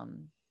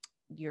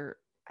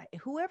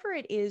whoever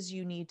it is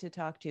you need to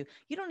talk to.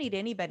 You don't need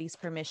anybody's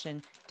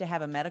permission to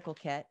have a medical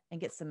kit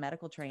and get some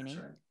medical training,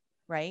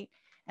 right?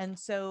 And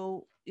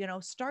so,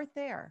 start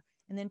there,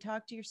 and then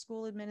talk to your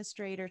school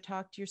administrator,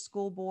 talk to your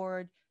school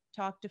board,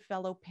 talk to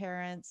fellow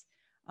parents,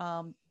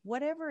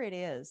 whatever it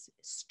is,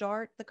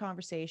 start the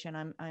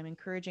conversation. I'm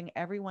encouraging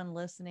everyone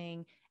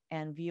listening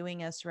and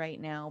viewing us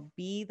right now,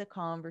 be the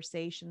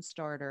conversation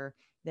starter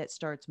that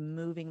starts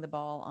moving the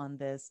ball on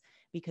this,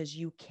 because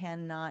you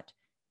cannot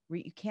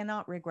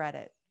regret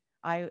it.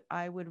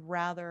 I would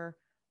rather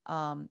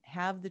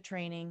have the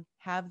training,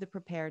 have the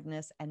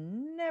preparedness,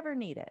 and never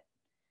need it,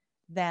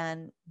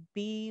 than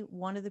be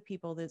one of the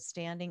people that's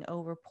standing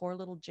over poor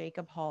little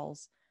Jacob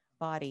Hall's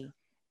body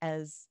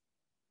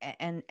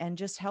and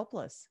just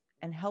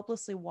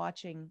helplessly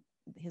watching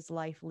his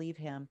life leave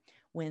him,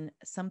 when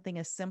something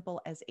as simple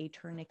as a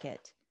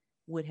tourniquet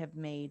would have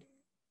made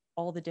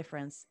all the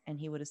difference, and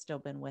he would have still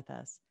been with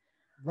us.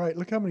 Right.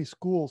 Look how many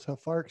schools have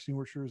fire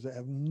extinguishers that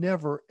have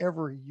never,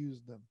 ever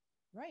used them.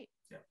 Right.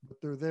 Yeah. But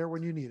they're there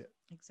when you need it.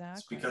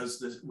 Exactly. It's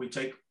because we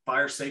take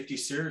fire safety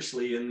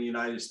seriously in the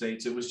United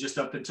States. It was just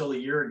up until a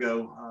year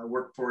ago, I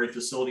worked for a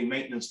facility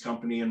maintenance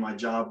company in my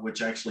job,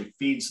 which actually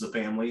feeds the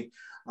family.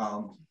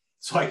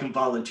 So I can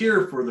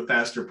volunteer for the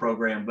FASTER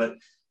program, but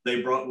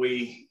they brought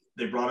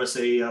us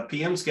a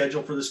PM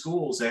schedule for the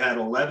schools. They had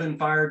 11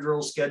 fire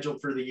drills scheduled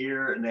for the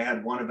year, and they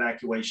had one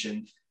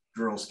evacuation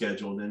drill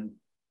scheduled. And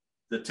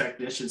the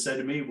technician said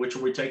to me, which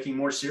are we taking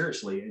more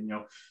seriously? And,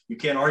 you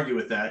can't argue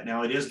with that.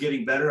 Now it is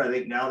getting better. I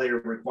think now they are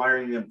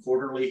requiring them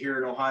quarterly here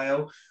in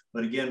Ohio.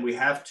 But again, we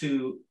have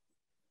to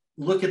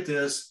look at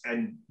this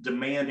and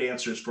demand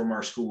answers from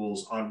our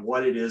schools on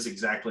what it is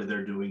exactly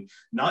they're doing,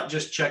 not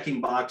just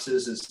checking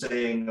boxes and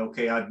saying,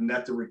 okay, I've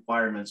met the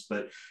requirements,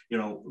 but,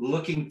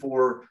 looking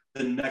for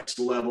the next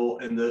level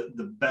and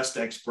the best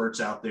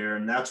experts out there.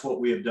 And that's what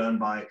we have done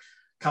by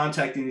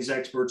contacting these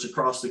experts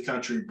across the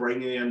country,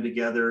 bringing them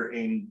together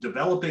and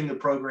developing the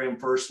program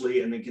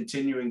firstly, and then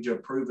continuing to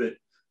improve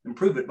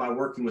it by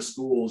working with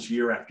schools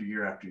year after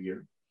year after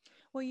year.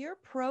 Well, your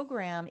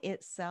program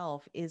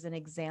itself is an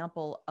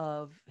example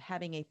of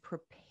having a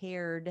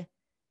prepared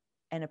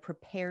and a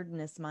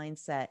preparedness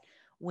mindset.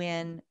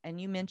 And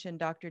you mentioned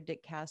Dr.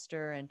 Dick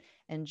Castor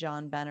and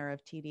John Benner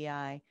of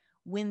TDI,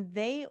 when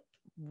they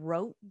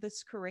wrote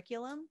this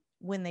curriculum,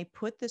 when they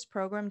put this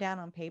program down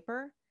on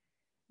paper,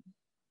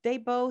 they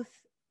both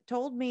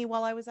told me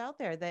while I was out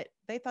there that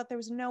they thought there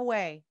was no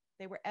way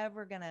they were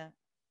ever going to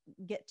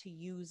get to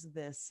use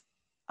this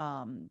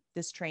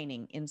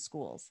training in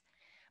schools.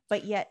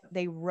 But yet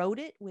they wrote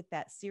it with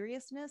that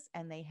seriousness,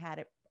 and they had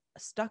it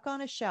stuck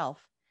on a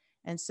shelf.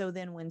 And so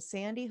then when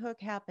Sandy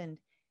Hook happened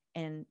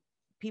and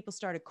people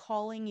started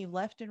calling you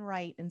left and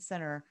right and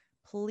center,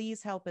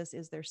 please help us.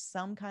 Is there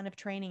some kind of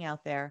training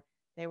out there?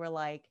 They were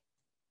like,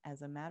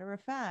 as a matter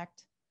of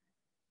fact,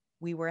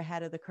 we were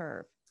ahead of the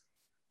curve.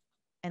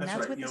 And that's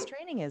right. What this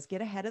training is,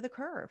 get ahead of the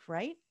curve,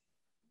 right?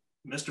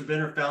 Mr.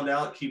 Benner found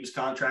out he was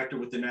contracted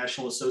with the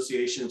National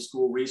Association of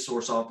School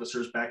Resource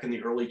Officers back in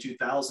the early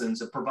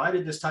 2000s and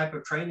provided this type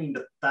of training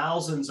to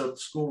thousands of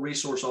school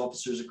resource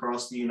officers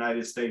across the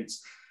United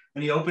States.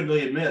 And he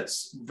openly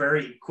admits,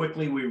 very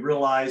quickly we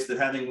realized that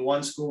having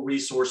one school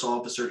resource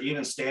officer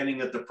even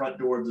standing at the front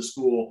door of the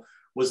school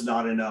was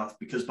not enough,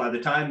 because by the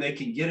time they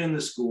can get in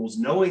the schools,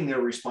 knowing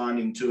they're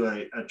responding to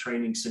a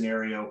training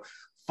scenario,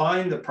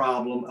 find the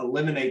problem,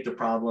 eliminate the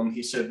problem,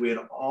 he said we'd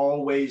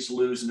always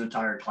lose an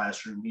entire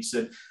classroom. He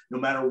said no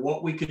matter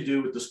what we could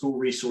do with the school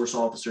resource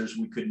officers,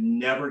 we could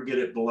never get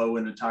it below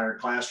an entire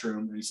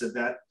classroom. And he said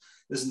that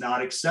is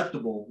not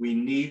acceptable. We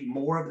need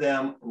more of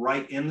them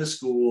right in the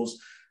schools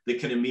that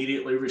can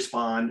immediately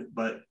respond.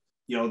 But,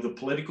 you know, the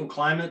political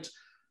climate,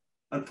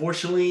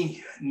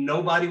 unfortunately,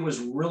 nobody was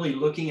really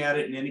looking at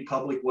it in any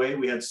public way.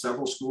 We had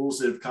several schools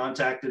that have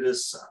contacted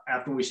us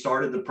after we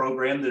started the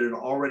program that had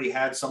already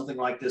had something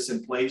like this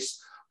in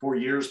place for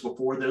years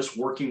before this,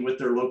 working with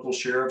their local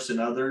sheriffs and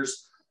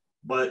others.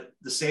 But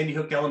the Sandy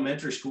Hook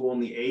Elementary School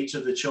and the age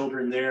of the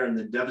children there and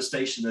the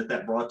devastation that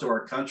that brought to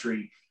our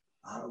country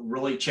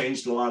really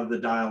changed a lot of the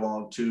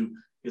dialogue to,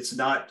 it's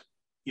not,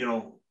 you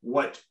know,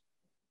 what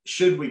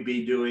should we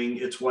be doing?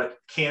 It's what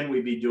can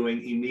we be doing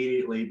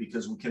immediately,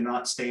 because we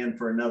cannot stand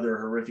for another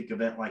horrific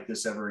event like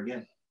this ever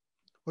again.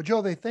 Well,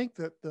 Joe, they think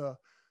that the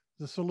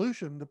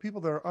solution, the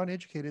people that are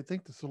uneducated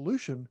think the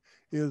solution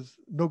is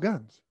no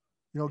guns,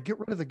 you know, get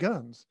rid of the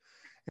guns.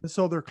 And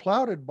so they're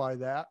clouded by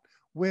that,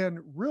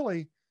 when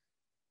really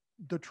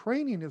the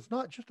training is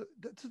not just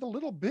a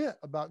little bit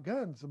about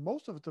guns. And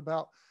most of it's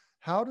about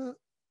how to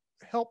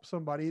help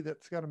somebody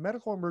that's got a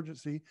medical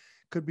emergency.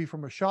 Could be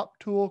from a shop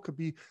tool, could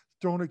be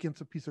thrown against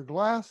a piece of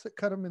glass that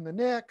cut them in the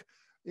neck.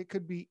 It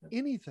could be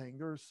anything.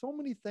 There are so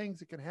many things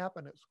that can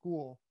happen at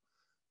school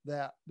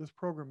that this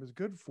program is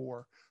good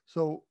for.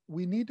 So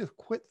we need to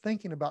quit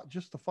thinking about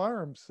just the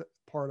firearms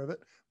part of it,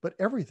 but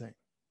everything.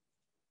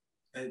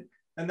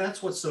 And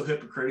that's what's so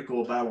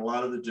hypocritical about a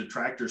lot of the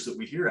detractors that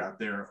we hear out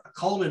there. A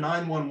call to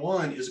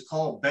 911 is a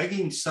call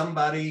begging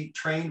somebody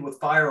trained with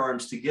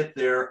firearms to get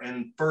there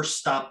and first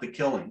stop the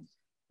killing.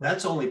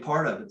 That's only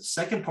part of it. The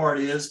second part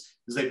is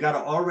they've got to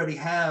already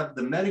have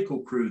the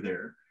medical crew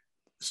there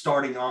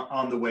starting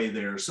on the way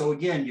there. So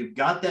again, you've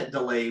got that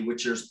delay,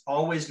 which there's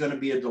always going to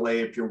be a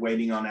delay if you're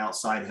waiting on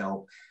outside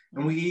help.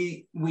 And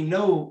we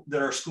know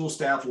that our school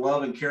staff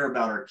love and care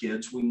about our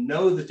kids. We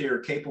know that they are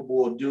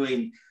capable of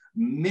doing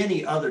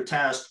many other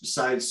tasks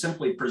besides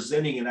simply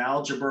presenting an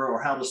algebra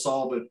or how to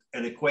solve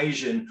an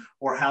equation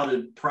or how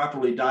to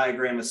properly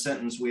diagram a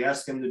sentence. We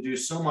ask them to do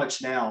so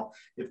much now.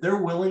 If they're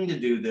willing to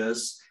do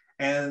this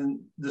and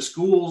the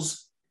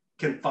schools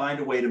can find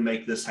a way to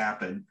make this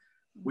happen,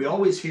 we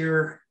always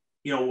hear,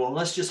 you know, well,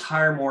 let's just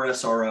hire more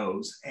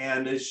SROs.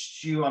 And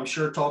as you, I'm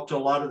sure, talk to a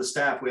lot of the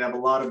staff, we have a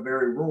lot of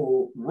very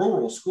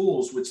rural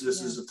schools, which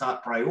this is a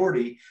top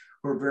priority,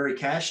 who are very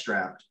cash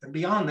strapped. And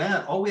beyond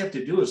that, all we have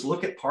to do is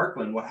look at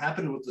Parkland, what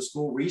happened with the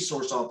school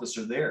resource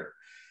officer there.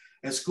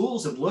 And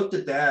schools have looked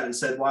at that and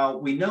said, while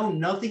we know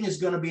nothing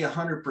is going to be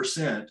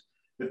 100%,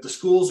 if the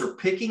schools are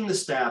picking the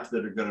staff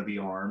that are going to be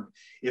armed,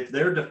 if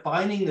they're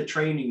defining the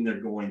training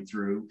they're going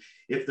through,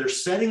 if they're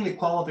setting the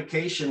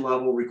qualification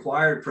level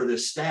required for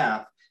this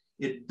staff,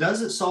 it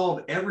doesn't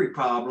solve every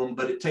problem,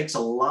 but it takes a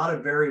lot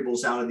of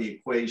variables out of the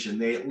equation.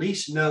 They at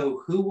least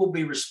know who will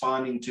be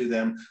responding to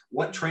them,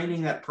 what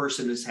training that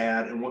person has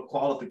had, and what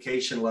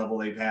qualification level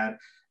they've had.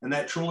 And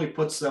that truly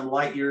puts them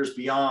light years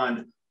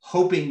beyond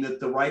hoping that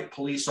the right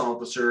police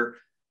officer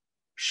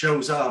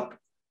shows up,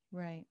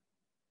 right,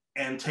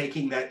 and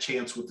taking that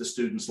chance with the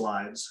students'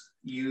 lives.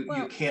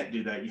 You can't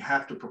do that. You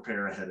have to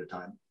prepare ahead of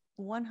time.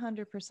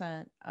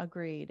 100%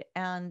 agreed.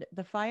 And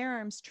the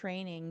firearms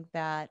training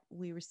that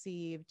we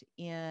received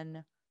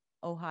in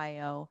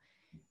Ohio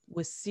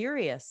was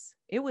serious.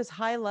 It was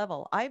high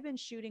level. I've been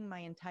shooting my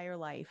entire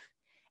life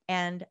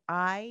and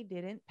I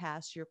didn't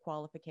pass your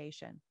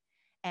qualification.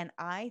 And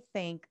I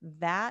think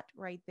that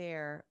right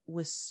there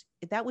was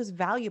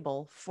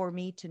valuable for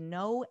me to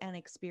know and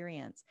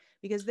experience,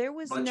 because there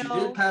was But you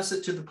did pass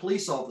it to the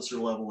police officer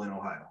level in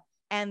Ohio.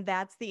 And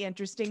that's the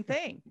interesting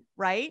thing,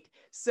 right?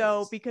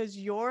 So because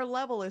your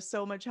level is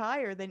so much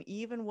higher than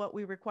even what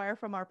we require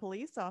from our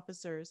police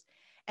officers.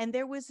 And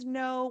there was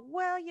no,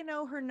 well, you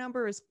know, her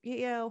number is,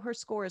 you know, her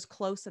score is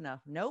close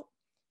enough. Nope.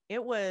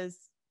 It was,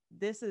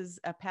 this is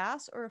a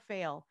pass or a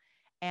fail.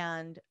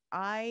 And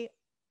I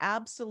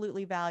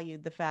absolutely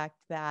valued the fact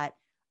that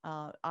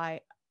I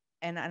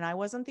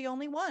wasn't the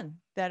only one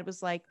that it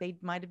was like, they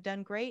might've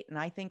done great. And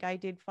I think I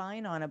did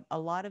fine on a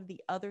lot of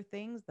the other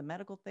things, the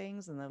medical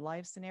things and the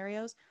life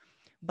scenarios,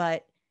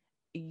 but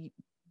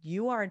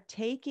you are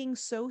taking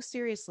so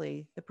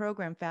seriously the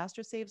program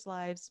Faster Saves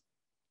Lives.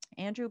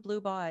 Andrew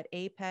Blubaugh at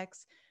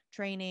Apex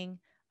training,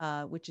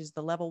 which is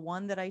the level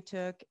 1 that I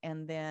took.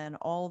 And then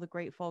all the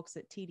great folks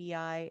at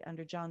TDI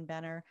under John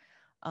Benner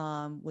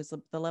was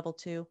the level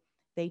 2.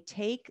 They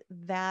take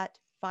that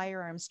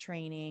firearms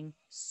training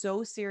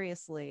so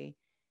seriously.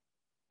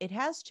 It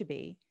has to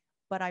be,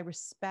 but I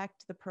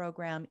respect the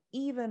program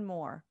even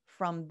more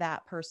from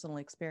that personal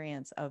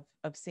experience of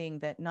seeing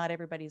that not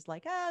everybody's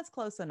like, it's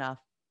close enough,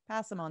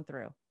 pass them on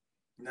through.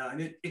 No,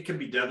 and it can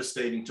be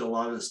devastating to a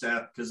lot of the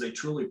staff because they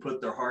truly put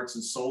their hearts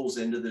and souls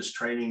into this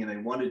training and they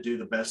want to do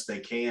the best they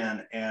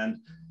can. And,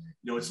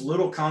 you know, it's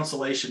little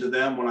consolation to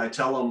them when I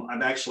tell them,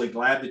 I'm actually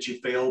glad that you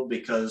failed,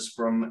 because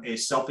from a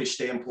selfish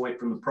standpoint,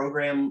 from the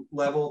program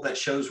level, that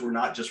shows we're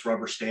not just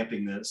rubber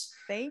stamping this.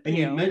 Thank you. And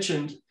you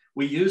mentioned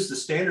we use the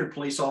standard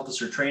police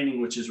officer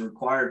training, which is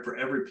required for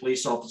every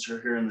police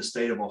officer here in the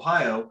state of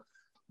Ohio.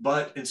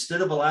 But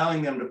instead of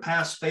allowing them to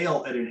pass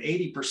fail at an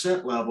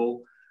 80%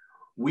 level,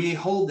 we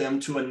hold them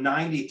to a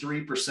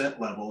 93%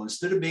 level.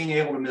 Instead of being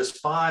able to miss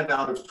 5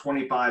 out of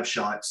 25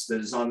 shots that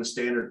is on the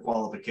standard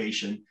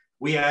qualification,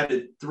 we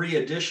added 3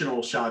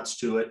 additional shots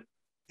to it,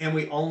 and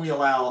we only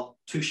allow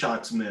 2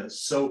 shots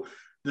missed. So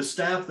the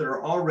staff that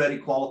are already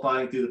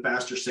qualifying through the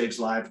Faster Saves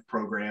Lives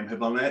program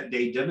have on that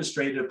day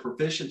demonstrated a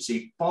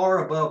proficiency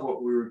far above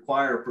what we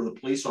require for the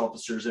police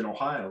officers in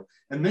Ohio.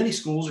 And many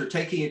schools are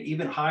taking it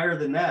even higher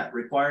than that,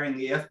 requiring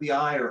the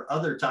FBI or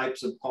other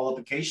types of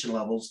qualification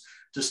levels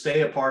to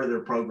stay a part of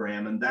their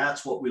program. And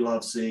that's what we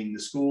love seeing. The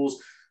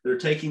schools, they're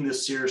taking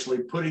this seriously,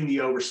 putting the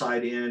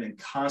oversight in and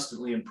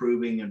constantly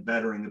improving and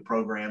bettering the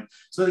program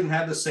so they can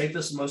have the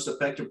safest and most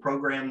effective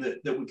program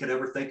that we could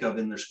ever think of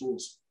in their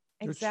schools.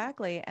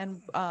 Exactly.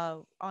 And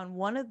on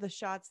one of the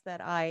shots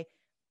that I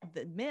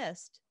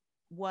missed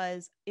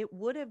it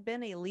would have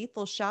been a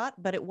lethal shot,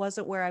 but it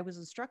wasn't where I was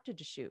instructed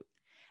to shoot.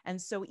 And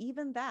so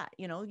even that,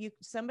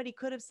 somebody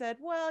could have said,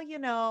 well,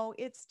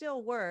 it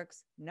still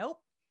works. Nope.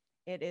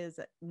 It is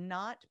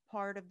not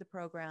part of the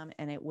program,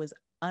 and it was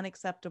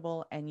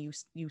unacceptable. And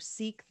you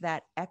seek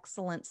that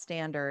excellent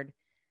standard.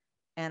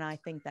 And I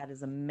think that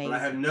is amazing. But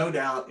I have no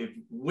doubt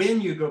when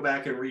you go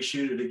back and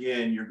reshoot it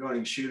again, you're going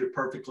to shoot it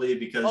perfectly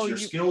because your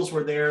skills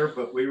were there,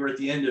 but we were at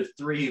the end of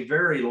 3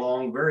 very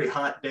long, very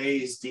hot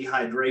days,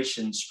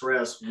 dehydration,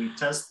 stress. We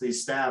test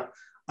these staff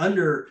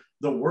under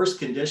the worst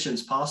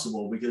conditions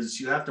possible because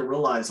you have to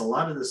realize a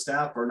lot of the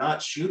staff are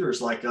not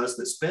shooters like us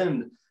that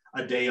spend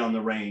a day on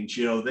the range.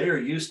 They are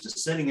used to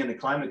sitting in a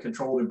climate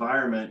controlled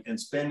environment and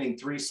spending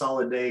 3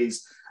 solid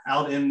days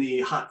out in the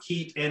hot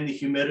heat and the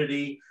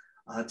humidity.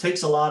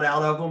 Takes a lot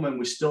out of them, and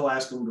we still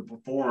ask them to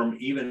perform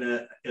even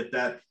at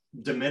that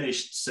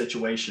diminished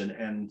situation.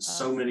 And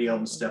so many of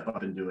them step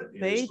up and do it.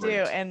 They do.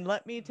 And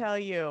let me tell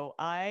you,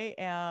 I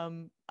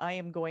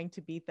am going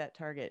to beat that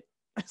target.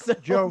 So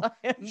Joe,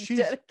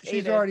 she's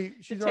already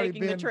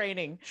taking been the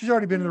training. She's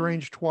already been in the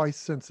range twice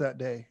since that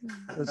day,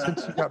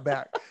 since she got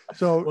back.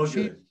 So well,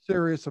 she's good.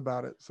 serious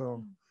about it.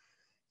 So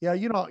yeah,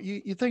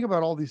 you think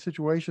about all these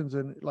situations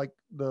and like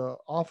the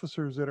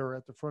officers that are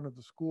at the front of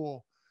the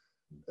school.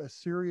 A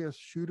serious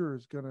shooter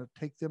is going to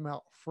take them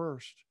out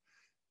first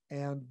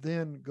and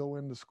then go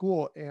into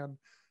school. And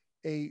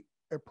a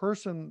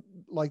person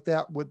like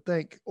that would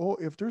think, oh,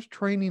 if there's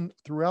training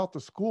throughout the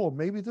school,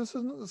 maybe this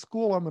isn't the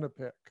school I'm going to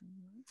pick.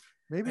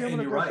 Maybe I'm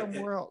going to go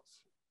somewhere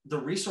else. The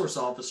resource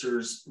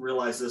officers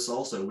realize this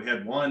also. We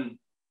had one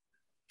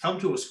come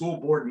to a school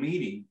board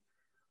meeting.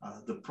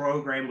 The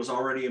program was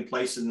already in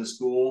place in the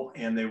school,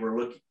 and they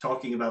were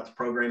talking about the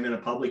program in a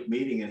public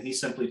meeting. And he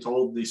simply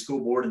told the school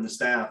board and the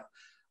staff,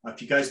 if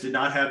you guys did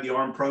not have the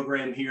ARM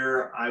program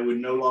here, I would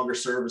no longer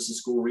serve as a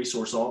school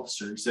resource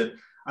officer. He said,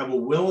 I will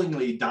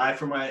willingly die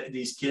for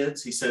these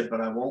kids. He said, but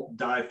I won't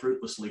die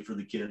fruitlessly for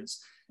the kids.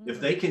 Mm-hmm.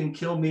 If they can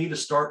kill me to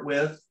start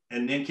with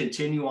and then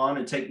continue on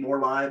and take more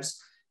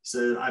lives, he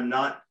said,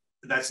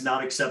 that's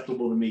not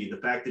acceptable to me. The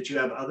fact that you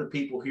have other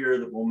people here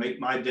that will make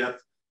my death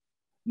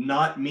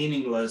not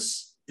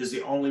meaningless is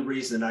the only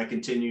reason I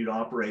continue to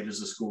operate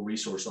as a school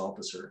resource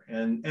officer.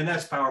 And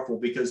that's powerful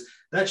because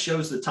that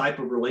shows the type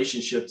of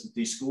relationships that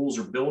these schools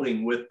are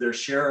building with their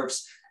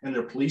sheriffs and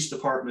their police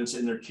departments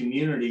and their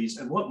communities.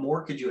 And what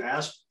more could you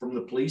ask from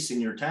the police in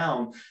your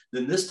town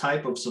than this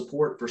type of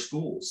support for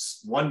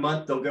schools? 1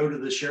 month, they'll go to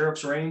the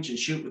sheriff's range and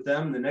shoot with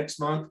them. The next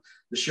month,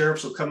 the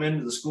sheriffs will come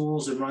into the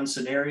schools and run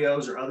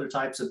scenarios or other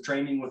types of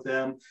training with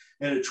them.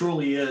 And it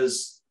truly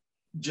is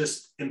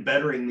just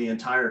embedding the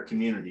entire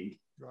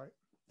community. Right.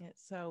 It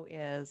so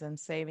is, and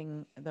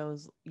saving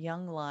those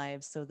young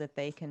lives so that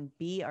they can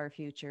be our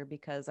future,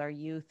 because our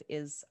youth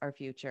is our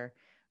future,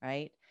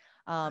 right?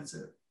 That's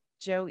it.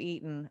 Joe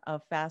Eaton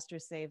of Faster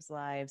Saves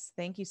Lives,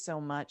 thank you so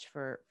much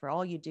for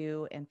all you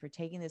do and for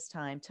taking this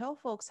time. Tell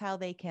folks how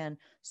they can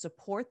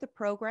support the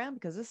program,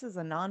 because this is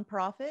a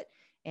nonprofit,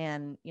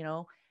 and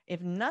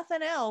if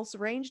nothing else,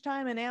 range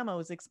time and ammo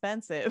is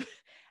expensive,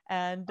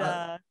 and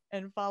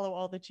follow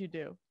all that you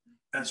do.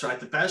 That's right.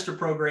 The FASTER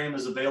program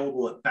is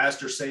available at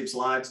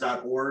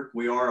fastersaveslives.org.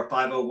 We are a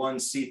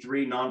 501c3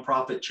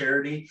 nonprofit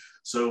charity,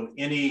 so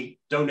any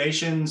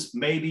donations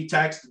may be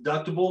tax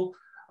deductible.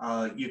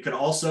 You can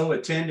also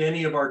attend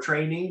any of our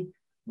training.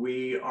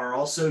 We are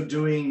also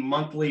doing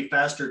monthly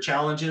FASTER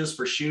challenges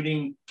for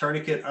shooting,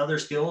 tourniquet, other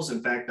skills.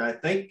 In fact, I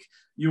think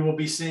you will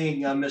be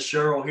seeing Miss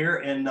Cheryl here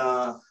in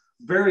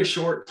very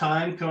short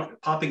time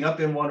popping up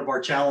in one of our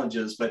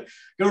challenges. But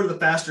go to the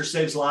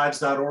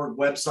fastersaveslives.org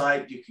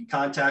website. You can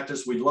contact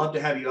us. We'd love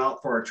to have you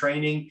out for our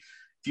training.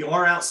 If you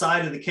are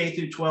outside of the K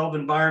through 12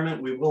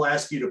 environment, we will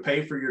ask you to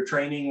pay for your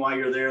training while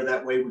you're there.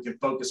 That way we can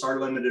focus our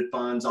limited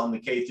funds on the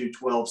K through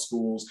 12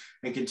 schools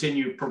and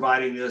continue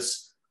providing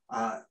this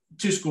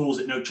to schools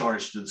at no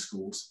charge to the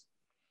schools.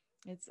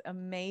 It's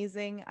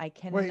amazing. I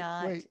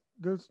cannot. Wait,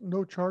 there's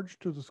no charge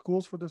to the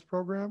schools for this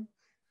program?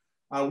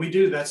 We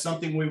do. That's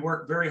something we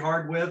work very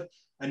hard with.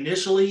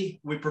 Initially,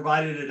 we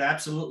provided it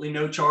absolutely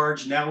no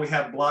charge. Now we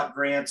have block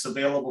grants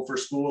available for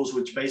schools,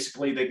 which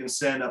basically they can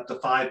send up to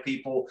 5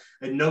 people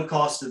at no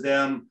cost to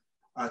them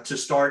to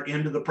start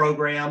into the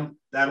program.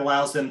 that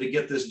allows them to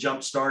get this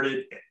jump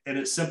started. And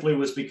it simply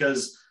was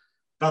because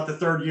about the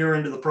third year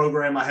into the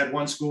program, I had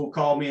one school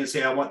call me and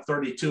say, I want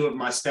 32 of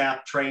my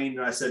staff trained.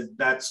 And I said,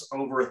 that's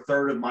over a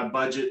third of my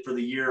budget for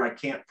the year. I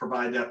can't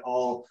provide that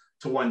all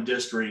to one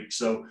district.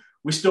 So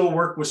we still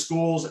work with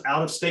schools,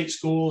 out of state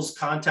schools.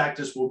 Contact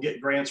us. We'll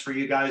get grants for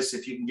you guys.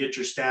 If you can get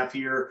your staff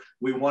here,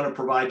 we want to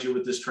provide you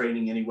with this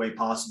training any way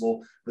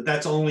possible. But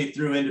that's only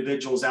through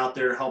individuals out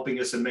there helping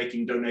us and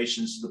making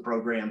donations to the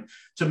program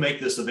to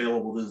make this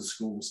available to the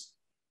schools.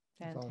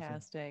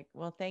 Fantastic. Awesome.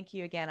 Well, thank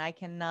you again. I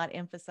cannot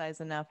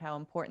emphasize enough how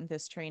important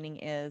this training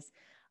is,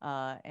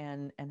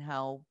 and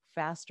how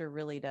FASTER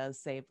really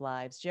does save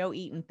lives. Joe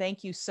Eaton,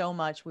 thank you so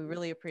much. We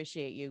really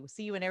appreciate you.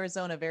 See you in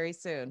Arizona very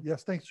soon.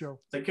 Yes, thanks, Joe.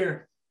 Take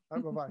care.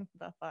 Bye-bye.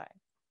 Bye-bye.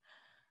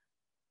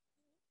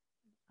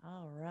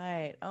 All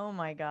right. Oh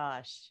my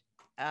gosh.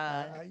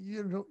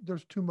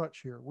 There's too much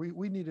here.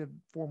 We needed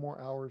 4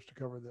 more hours to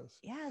cover this.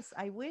 Yes,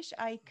 I wish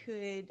I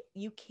could.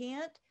 You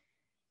can't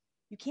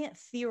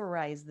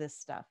theorize this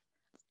stuff.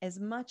 As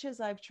much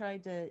as I've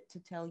tried to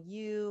tell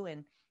you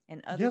and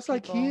other yes, people, I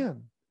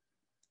can.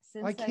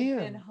 Since I've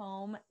been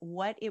home,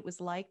 what it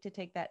was like to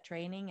take that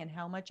training and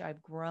how much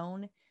I've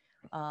grown,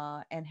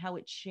 and how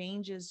it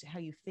changes how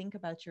you think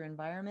about your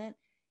environment.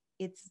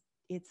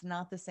 It's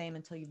not the same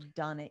until you've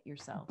done it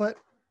yourself. But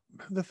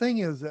the thing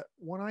is that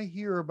when I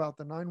hear about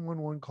the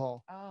 911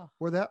 call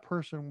where that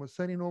person was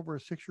sending over a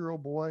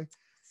 6-year-old boy,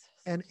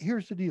 and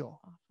here's the deal.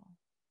 Awful.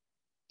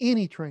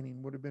 Any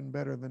training would have been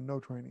better than no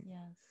training. Yes.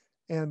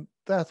 And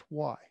that's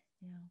why.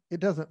 Yeah.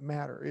 It doesn't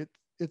matter.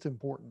 It's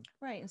important.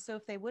 Right. And so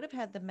if they would have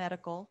had the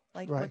medical,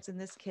 like right. what's in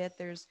this kit,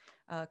 there's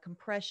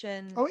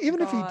compression. Oh, even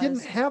gauze, if he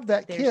didn't have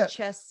that kit,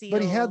 chest seals,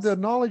 but he had the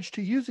knowledge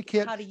to use a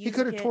kit, he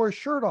could have tore his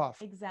shirt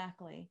off.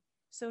 Exactly.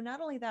 So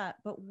not only that,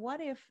 but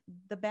what if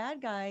the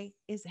bad guy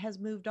has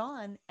moved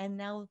on and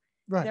now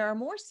right. there are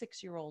more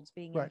 6-year-olds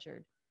being right.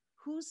 injured?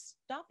 Who's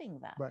stopping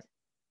that? Right.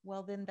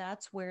 Well, then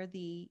that's where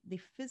the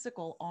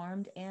physical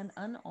armed and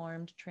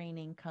unarmed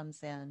training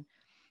comes in.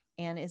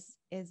 And as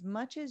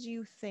much as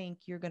you think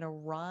you're going to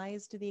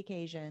rise to the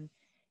occasion,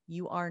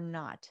 you are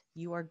not.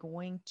 You are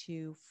going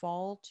to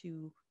fall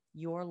to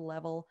your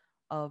level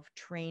of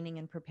training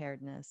and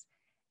preparedness.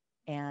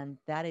 And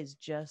that is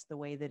just the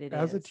way that it is.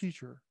 As a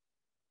teacher,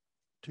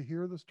 to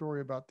hear the story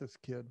about this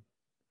kid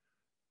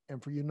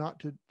and for you not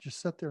to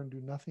just sit there and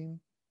do nothing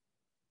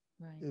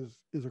right.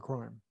 is a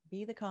crime.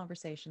 Be the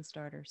conversation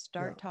starter.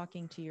 Start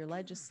talking to your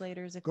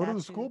legislators. Go to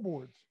the school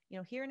boards.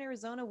 Here in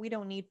Arizona, we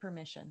don't need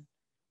permission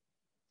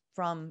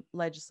from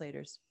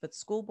legislators, but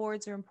school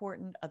boards are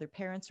important. Other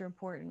parents are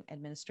important.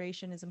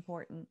 Administration is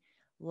important.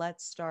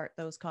 Let's start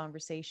those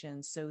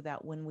conversations so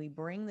that when we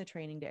bring the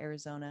training to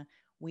Arizona,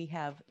 we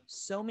have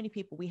so many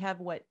people. We have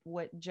what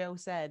Joe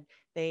said.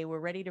 They were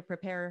ready to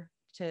prepare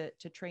to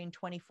train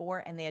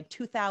 24 and they had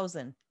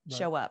 2,000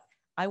 show up.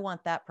 I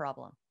want that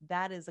problem.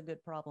 That is a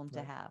good problem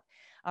to have.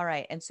 All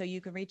right. And so you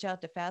can reach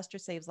out to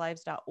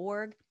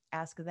fastersaveslives.org,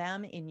 ask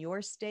them in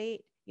your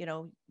state,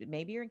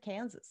 maybe you're in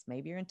Kansas,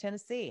 maybe you're in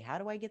Tennessee. How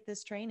do I get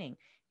this training?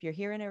 If you're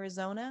here in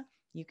Arizona,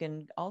 you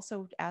can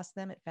also ask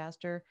them at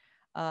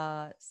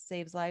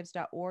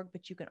fastersaveslives.org,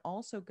 but you can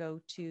also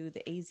go to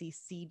the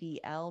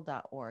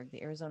azcdl.org,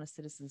 the Arizona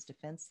Citizens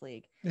Defense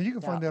League. And you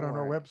can find that on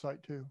our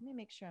website too. Let me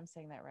make sure I'm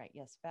saying that right.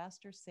 Yes,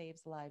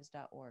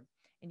 fastersaveslives.org.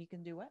 And you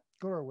can do what?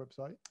 Go to our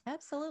website.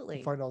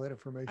 Absolutely. Find all that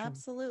information.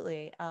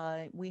 Absolutely.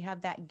 We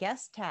have that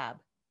guest tab,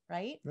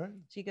 right? Right.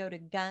 So you go to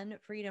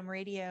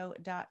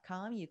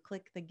gunfreedomradio.com, you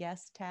click the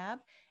guest tab,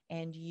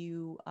 and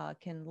you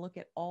can look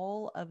at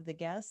all of the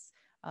guests.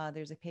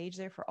 There's a page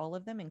there for all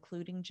of them,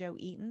 including Joe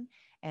Eaton.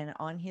 And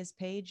on his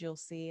page, you'll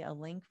see a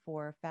link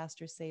for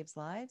Faster Saves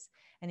Lives.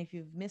 And if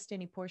you've missed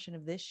any portion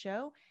of this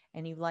show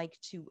and you'd like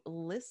to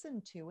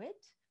listen to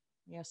it,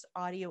 yes,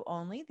 audio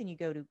only, then you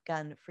go to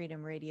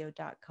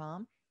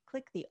gunfreedomradio.com,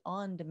 click the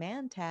on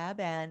demand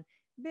tab and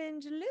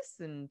binge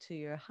listen to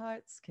your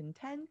heart's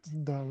content.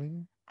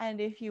 Darling.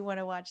 And if you want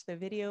to watch the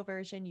video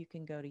version, you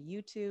can go to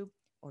YouTube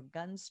or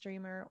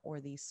Gunstreamer or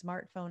the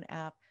smartphone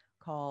app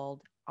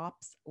called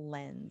Ops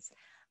Lens.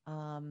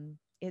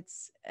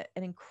 It's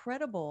an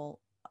incredible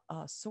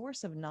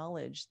source of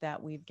knowledge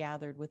that we've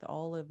gathered with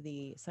all of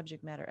the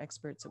subject matter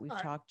experts that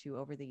we've talked to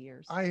over the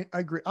years. I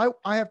agree.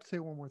 I have to say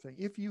one more thing.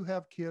 If you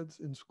have kids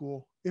in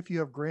school, if you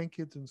have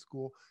grandkids in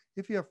school,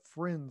 if you have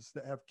friends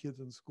that have kids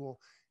in school,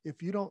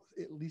 if you don't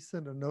at least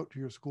send a note to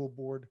your school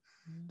board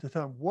to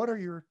tell them, what are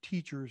your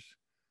teachers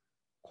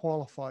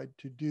qualified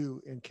to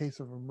do in case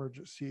of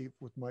emergency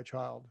with my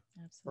child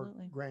or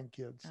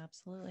grandkids?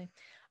 Absolutely.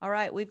 All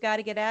right. We've got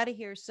to get out of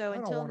here. So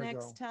until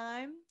next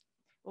time,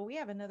 well, we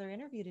have another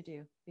interview to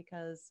do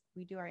because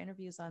we do our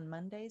interviews on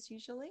Mondays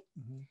usually.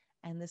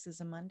 And this is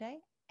a Monday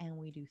and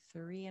we do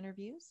 3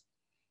 interviews.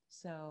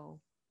 So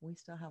we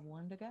still have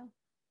 1 to go.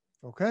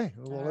 Okay.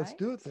 Well, let's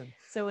do it then.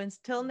 So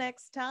until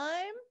next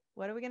time,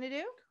 what are we going to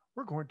do?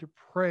 We're going to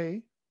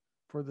pray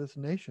for this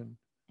nation.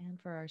 And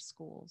for our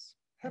schools.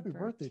 Happy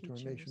birthday to our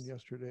nation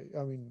yesterday.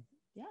 I mean,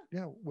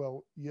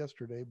 well,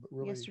 yesterday, but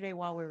really. Yesterday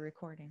while we were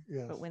recording.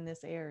 Yes. But when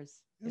this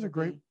airs. It was a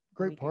great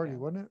Great party,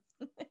 wasn't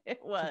it? It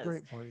It's a was.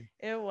 great party.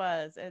 It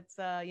was. It's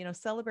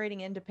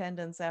celebrating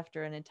independence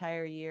after an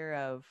entire year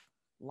of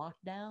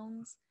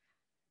lockdowns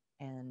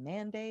and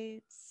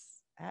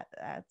mandates.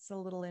 That's a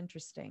little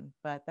interesting,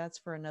 but that's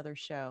for another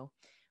show.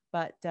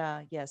 But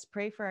yes,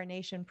 pray for our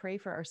nation, pray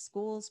for our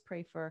schools,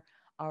 pray for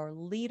our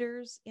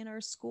leaders in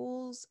our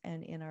schools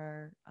and in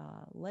our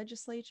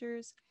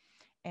legislatures.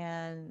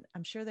 And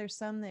I'm sure there's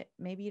some that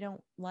maybe you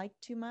don't like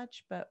too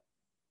much, but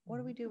what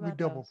do we do about We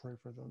double those? pray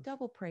for those.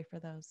 Double pray for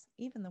those,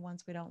 even the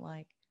ones we don't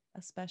like,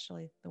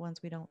 especially the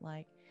ones we don't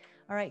like.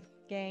 All right,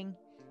 gang,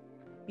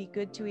 be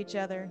good to each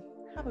other.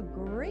 Have a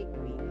great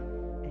week,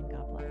 and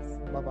God bless.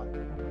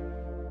 Bye-bye.